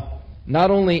 Now,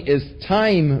 not only is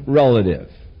time relative,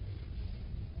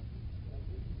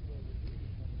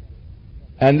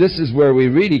 and this is where we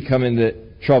really come into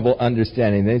trouble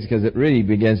understanding things because it really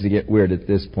begins to get weird at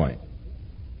this point.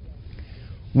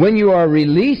 When you are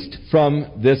released from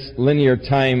this linear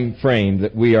time frame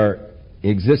that we are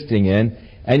existing in,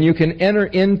 and you can enter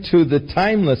into the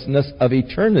timelessness of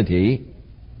eternity,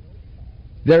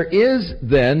 there is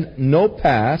then no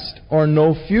past or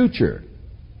no future,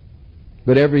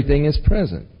 but everything is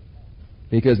present,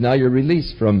 because now you're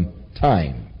released from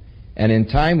time. And in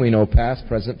time we know past,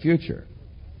 present, future.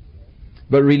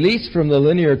 But released from the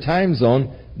linear time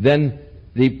zone, then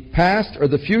the past or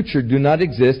the future do not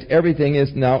exist. Everything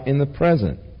is now in the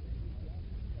present.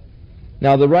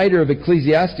 Now the writer of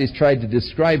Ecclesiastes tried to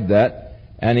describe that,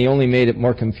 and he only made it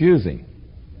more confusing.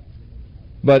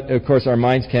 But of course our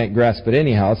minds can't grasp it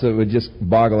anyhow, so it would just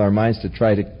boggle our minds to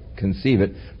try to conceive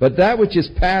it. But that which is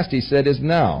past, he said, is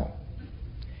now.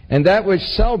 And that which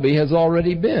shall be has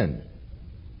already been.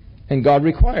 And God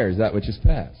requires that which is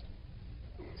past.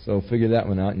 So figure that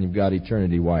one out and you've got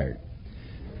eternity wired.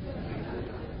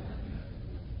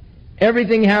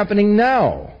 Everything happening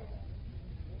now.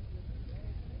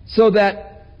 So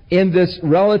that in this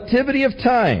relativity of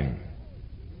time,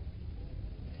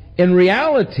 in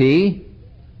reality,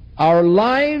 our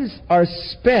lives are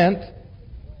spent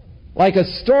like a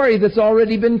story that's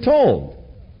already been told.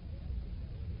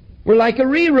 We're like a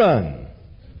rerun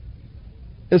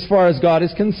as far as God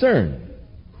is concerned.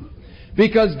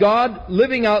 Because God,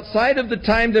 living outside of the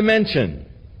time dimension,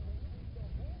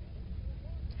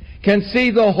 can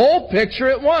see the whole picture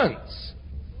at once.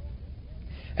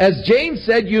 As James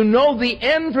said, you know the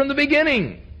end from the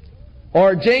beginning.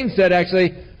 Or James said,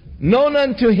 actually, known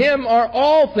unto him are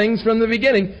all things from the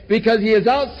beginning, because he is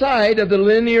outside of the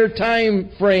linear time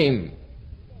frame.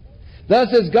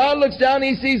 Thus, as God looks down,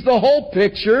 he sees the whole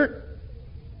picture,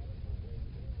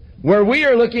 where we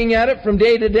are looking at it from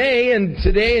day to day, and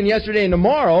today and yesterday and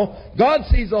tomorrow. God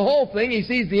sees the whole thing. He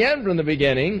sees the end from the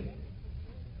beginning.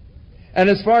 And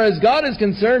as far as God is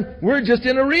concerned, we're just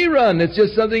in a rerun. It's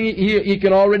just something he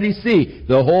can already see.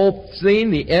 The whole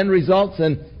scene, the end results,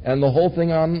 and the whole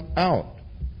thing on out.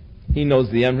 He knows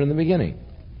the end from the beginning.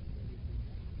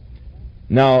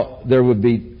 Now, there would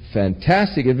be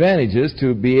fantastic advantages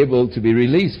to be able to be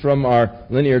released from our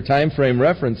linear time frame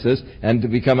references and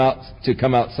to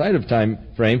come outside of time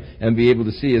frame and be able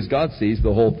to see as God sees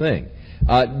the whole thing.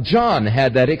 John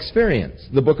had that experience,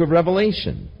 the book of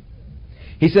Revelation.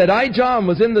 He said, I, John,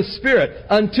 was in the Spirit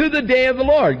unto the day of the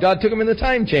Lord. God took him in the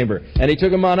time chamber, and he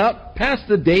took him on up past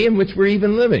the day in which we're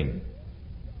even living.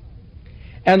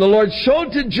 And the Lord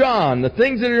showed to John the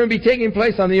things that are going to be taking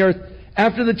place on the earth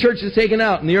after the church is taken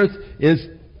out and the earth is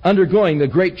undergoing the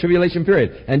great tribulation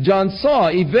period. And John saw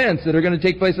events that are going to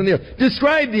take place on the earth.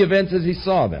 Described the events as he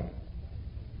saw them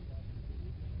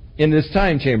in this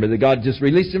time chamber that God just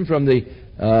released him from the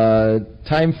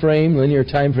time frame, linear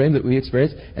time frame that we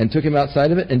experience, and took him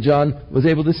outside of it, and John was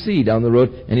able to see down the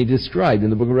road, and he described in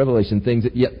the book of Revelation things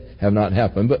that yet have not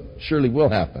happened, but surely will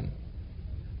happen.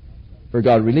 For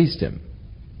God released him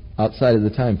outside of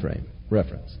the time frame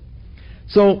reference.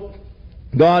 So,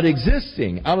 God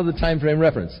existing out of the time frame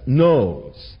reference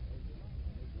knows.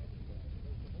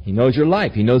 He knows your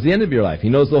life. He knows the end of your life. He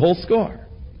knows the whole score.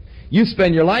 You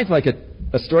spend your life like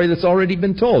a story that's already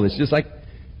been told. It's just like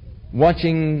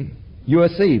watching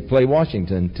USC play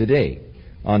Washington today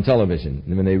on television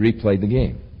when they replayed the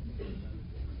game.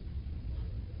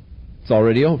 It's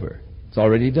already over. It's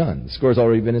already done. The score's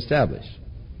already been established.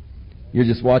 You're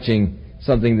just watching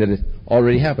something that has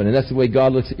already happened. And that's the way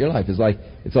God looks at your life. It's like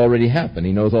it's already happened.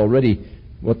 He knows already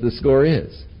what the score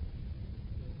is.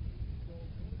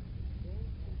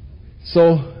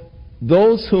 So,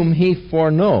 those whom he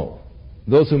foreknew,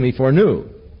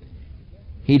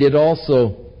 he did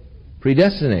also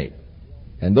predestinate.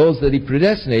 And those that he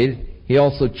predestinated, he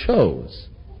also chose.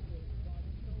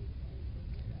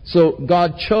 So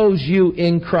God chose you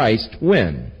in Christ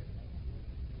when?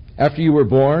 After you were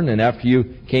born and after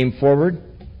you came forward?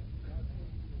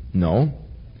 No.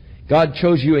 God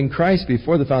chose you in Christ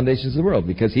before the foundations of the world,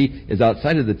 because he is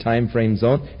outside of the time frame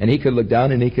zone, and he could look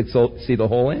down and he could see the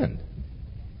whole end.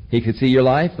 He could see your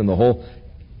life and the whole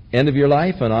end of your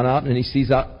life and on out, and he sees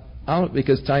out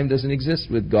because time doesn't exist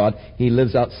with God. He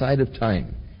lives outside of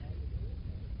time.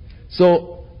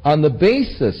 So, on the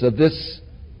basis of this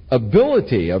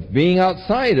ability of being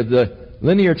outside of the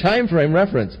linear time frame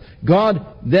reference, God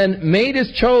then made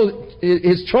his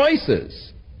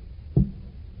choices.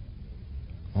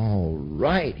 All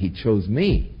right, he chose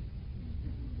me.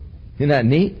 Isn't that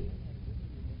neat?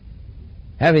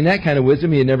 Having that kind of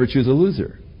wisdom, he'd never choose a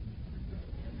loser.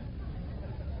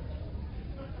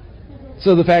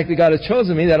 So the fact that God has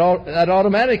chosen me, that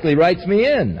automatically writes me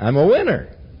in. I'm a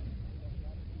winner.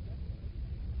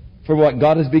 For what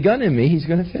God has begun in me, He's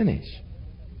going to finish.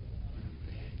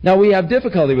 Now, we have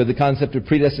difficulty with the concept of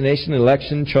predestination,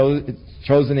 election,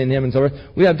 chosen in Him, and so forth.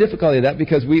 We have difficulty with that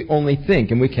because we only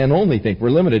think, and we can only think. We're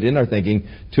limited in our thinking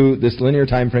to this linear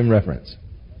time frame reference.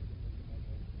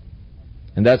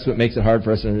 And that's what makes it hard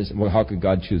for us to understand, well, how could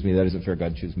God choose me? That isn't fair.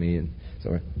 God choose me. And so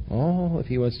forth. Oh, if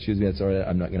He wants to choose me, that's all right.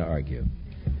 I'm not going to argue.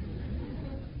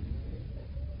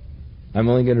 I'm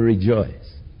only going to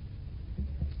rejoice.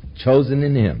 Chosen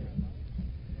in Him.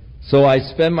 So I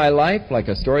spend my life like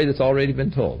a story that's already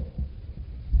been told.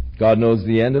 God knows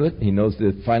the end of it. He knows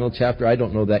the final chapter. I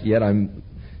don't know that yet. I'm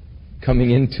coming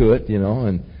into it,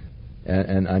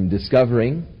 and I'm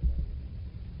discovering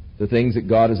the things that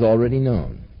God has already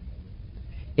known.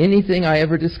 Anything I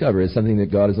ever discover is something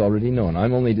that God has already known.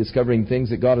 I'm only discovering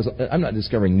things that God has... I'm not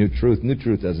discovering new truth. New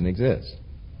truth doesn't exist.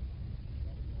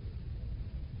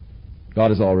 God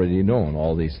has already known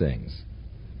all these things.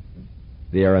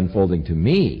 They are unfolding to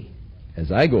me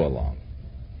as I go along.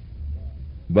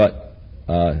 But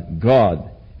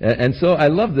God... And so I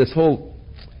love this whole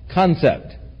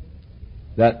concept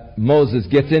that Moses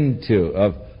gets into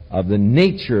of the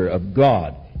nature of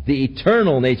God, the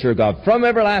eternal nature of God, from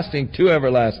everlasting to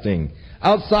everlasting,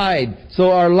 outside,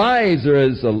 so our lives are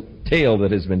as a tale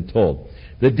that has been told.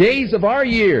 The days of our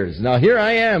years, now here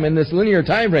I am in this linear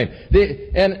time frame,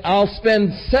 and I'll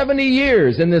spend 70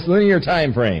 years in this linear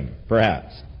time frame,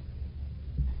 perhaps.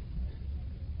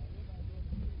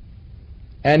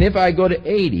 And if I go to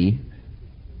 80,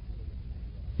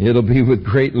 it'll be with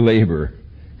great labor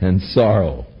and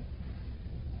sorrow.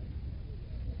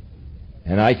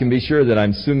 And I can be sure that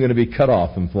I'm soon going to be cut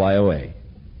off and fly away.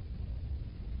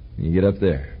 You get up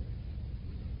there.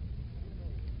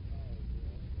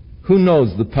 Who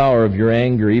knows the power of your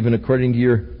anger, even according to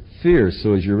your fears,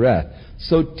 so is your wrath.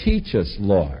 So teach us,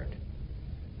 Lord,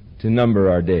 to number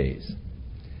our days.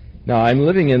 Now, I'm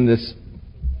living in this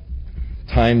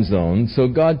time zone, so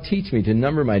God teach me to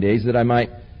number my days that I might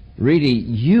really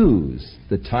use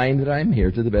the time that I'm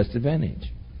here to the best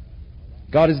advantage.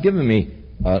 God has given me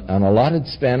an allotted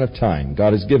span of time.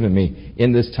 God has given me,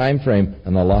 in this time frame,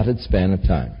 an allotted span of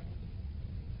time.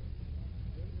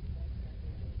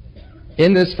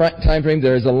 In this time frame,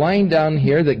 there is a line down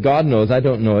here that God knows. I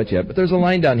don't know it yet, but there's a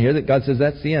line down here that God says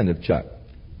that's the end of Chuck,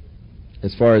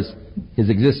 as far as his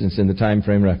existence in the time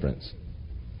frame reference.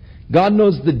 God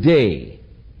knows the day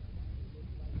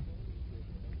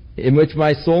in which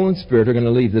my soul and spirit are going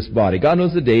to leave this body. God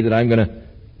knows the day that I'm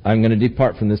going to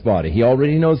depart from this body. He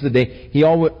already knows the day. He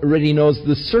already knows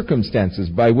the circumstances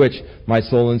by which my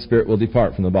soul and spirit will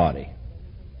depart from the body.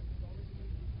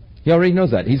 He already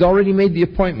knows that. He's already made the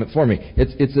appointment for me.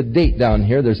 It's a date down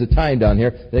here. There's a time down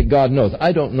here that God knows.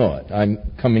 I don't know it. I'm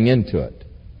coming into it.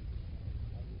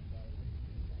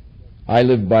 I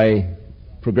live by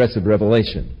progressive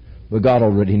revelation. But God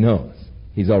already knows.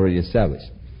 He's already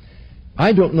established.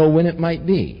 I don't know when it might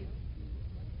be.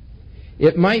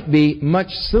 It might be much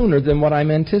sooner than what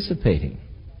I'm anticipating.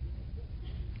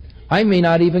 I may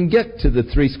not even get to the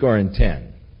 70.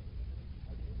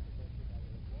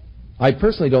 I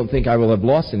personally don't think I will have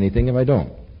lost anything if I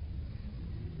don't.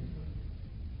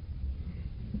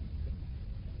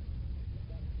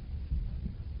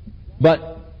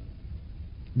 But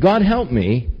God help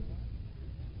me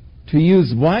to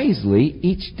use wisely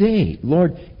each day.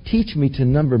 Lord, teach me to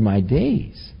number my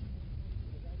days.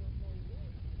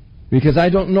 Because I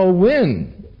don't know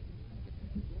when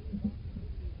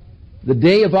the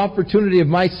day of opportunity of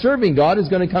my serving God is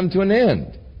going to come to an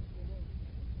end.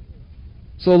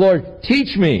 So, Lord,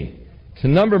 teach me to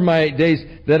number my days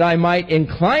that I might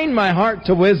incline my heart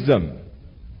to wisdom,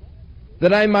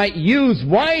 that I might use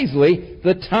wisely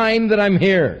the time that I'm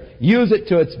here. Use it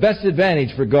to its best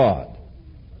advantage for God.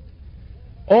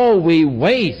 Oh, we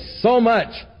waste so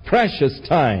much precious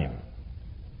time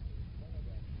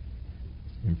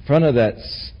in front of that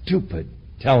stupid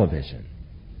television.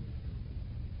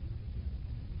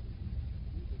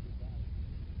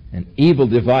 An evil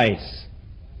device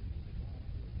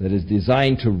that is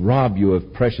designed to rob you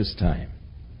of precious time,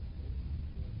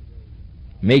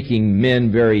 making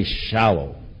men very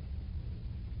shallow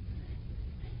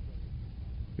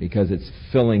because it's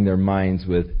filling their minds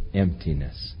with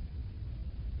emptiness.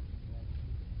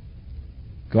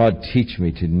 God, teach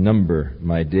me to number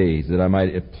my days, that I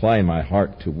might apply my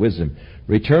heart to wisdom.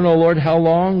 Return, O Lord, how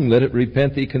long? Let it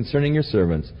repent thee concerning your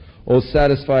servants. O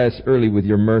satisfy us early with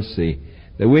your mercy,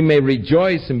 that we may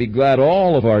rejoice and be glad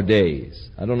all of our days.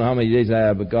 I don't know how many days I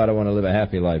have, but God, I want to live a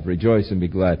happy life. Rejoice and be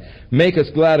glad. Make us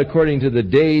glad according to the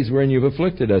days wherein you've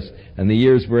afflicted us, and the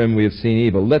years wherein we have seen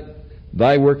evil. Let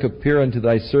thy work appear unto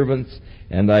thy servants,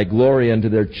 and thy glory unto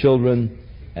their children.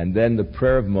 And then the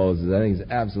prayer of Moses, I think, is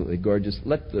absolutely gorgeous.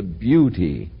 Let the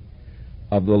beauty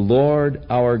of the Lord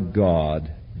our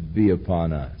God be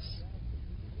upon us,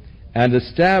 and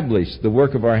establish the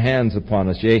work of our hands upon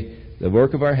us. Yea, the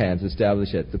work of our hands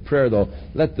establish it. The prayer, though,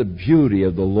 let the beauty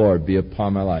of the Lord be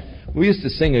upon my life. We used to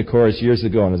sing a chorus years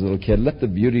ago when I was a little kid. Let the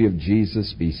beauty of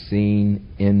Jesus be seen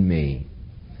in me.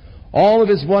 All of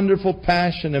his wonderful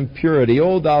passion and purity,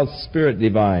 O thou Spirit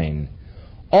divine,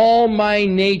 all my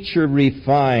nature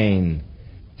refine,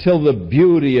 till the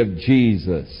beauty of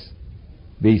Jesus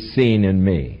be seen in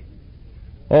me.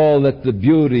 Oh, let the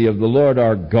beauty of the Lord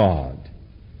our God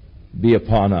be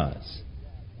upon us.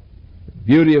 The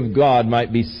beauty of God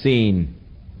might be seen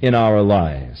in our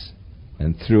lives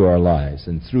and through our lives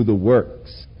and through the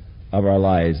works of our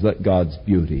lives. Let God's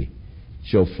beauty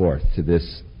show forth to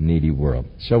this needy world.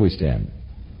 Shall we stand?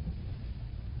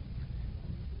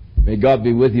 May God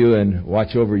be with you and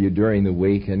watch over you during the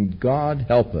week, and God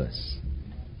help us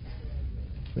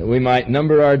that we might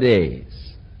number our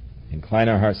days, incline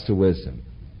our hearts to wisdom.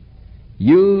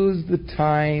 Use the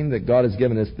time that God has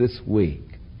given us this week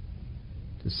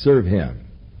to serve Him,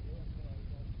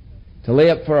 to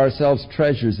lay up for ourselves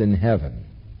treasures in heaven.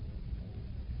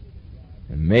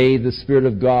 And may the Spirit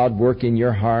of God work in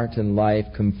your heart and life,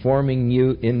 conforming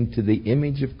you into the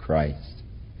image of Christ,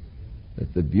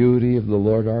 that the beauty of the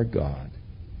Lord our God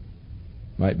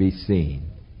might be seen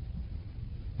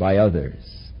by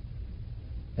others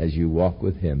as you walk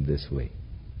with Him this week.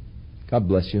 God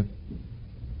bless you.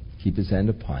 Keep His hand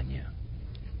upon you.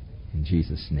 In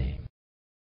Jesus' name.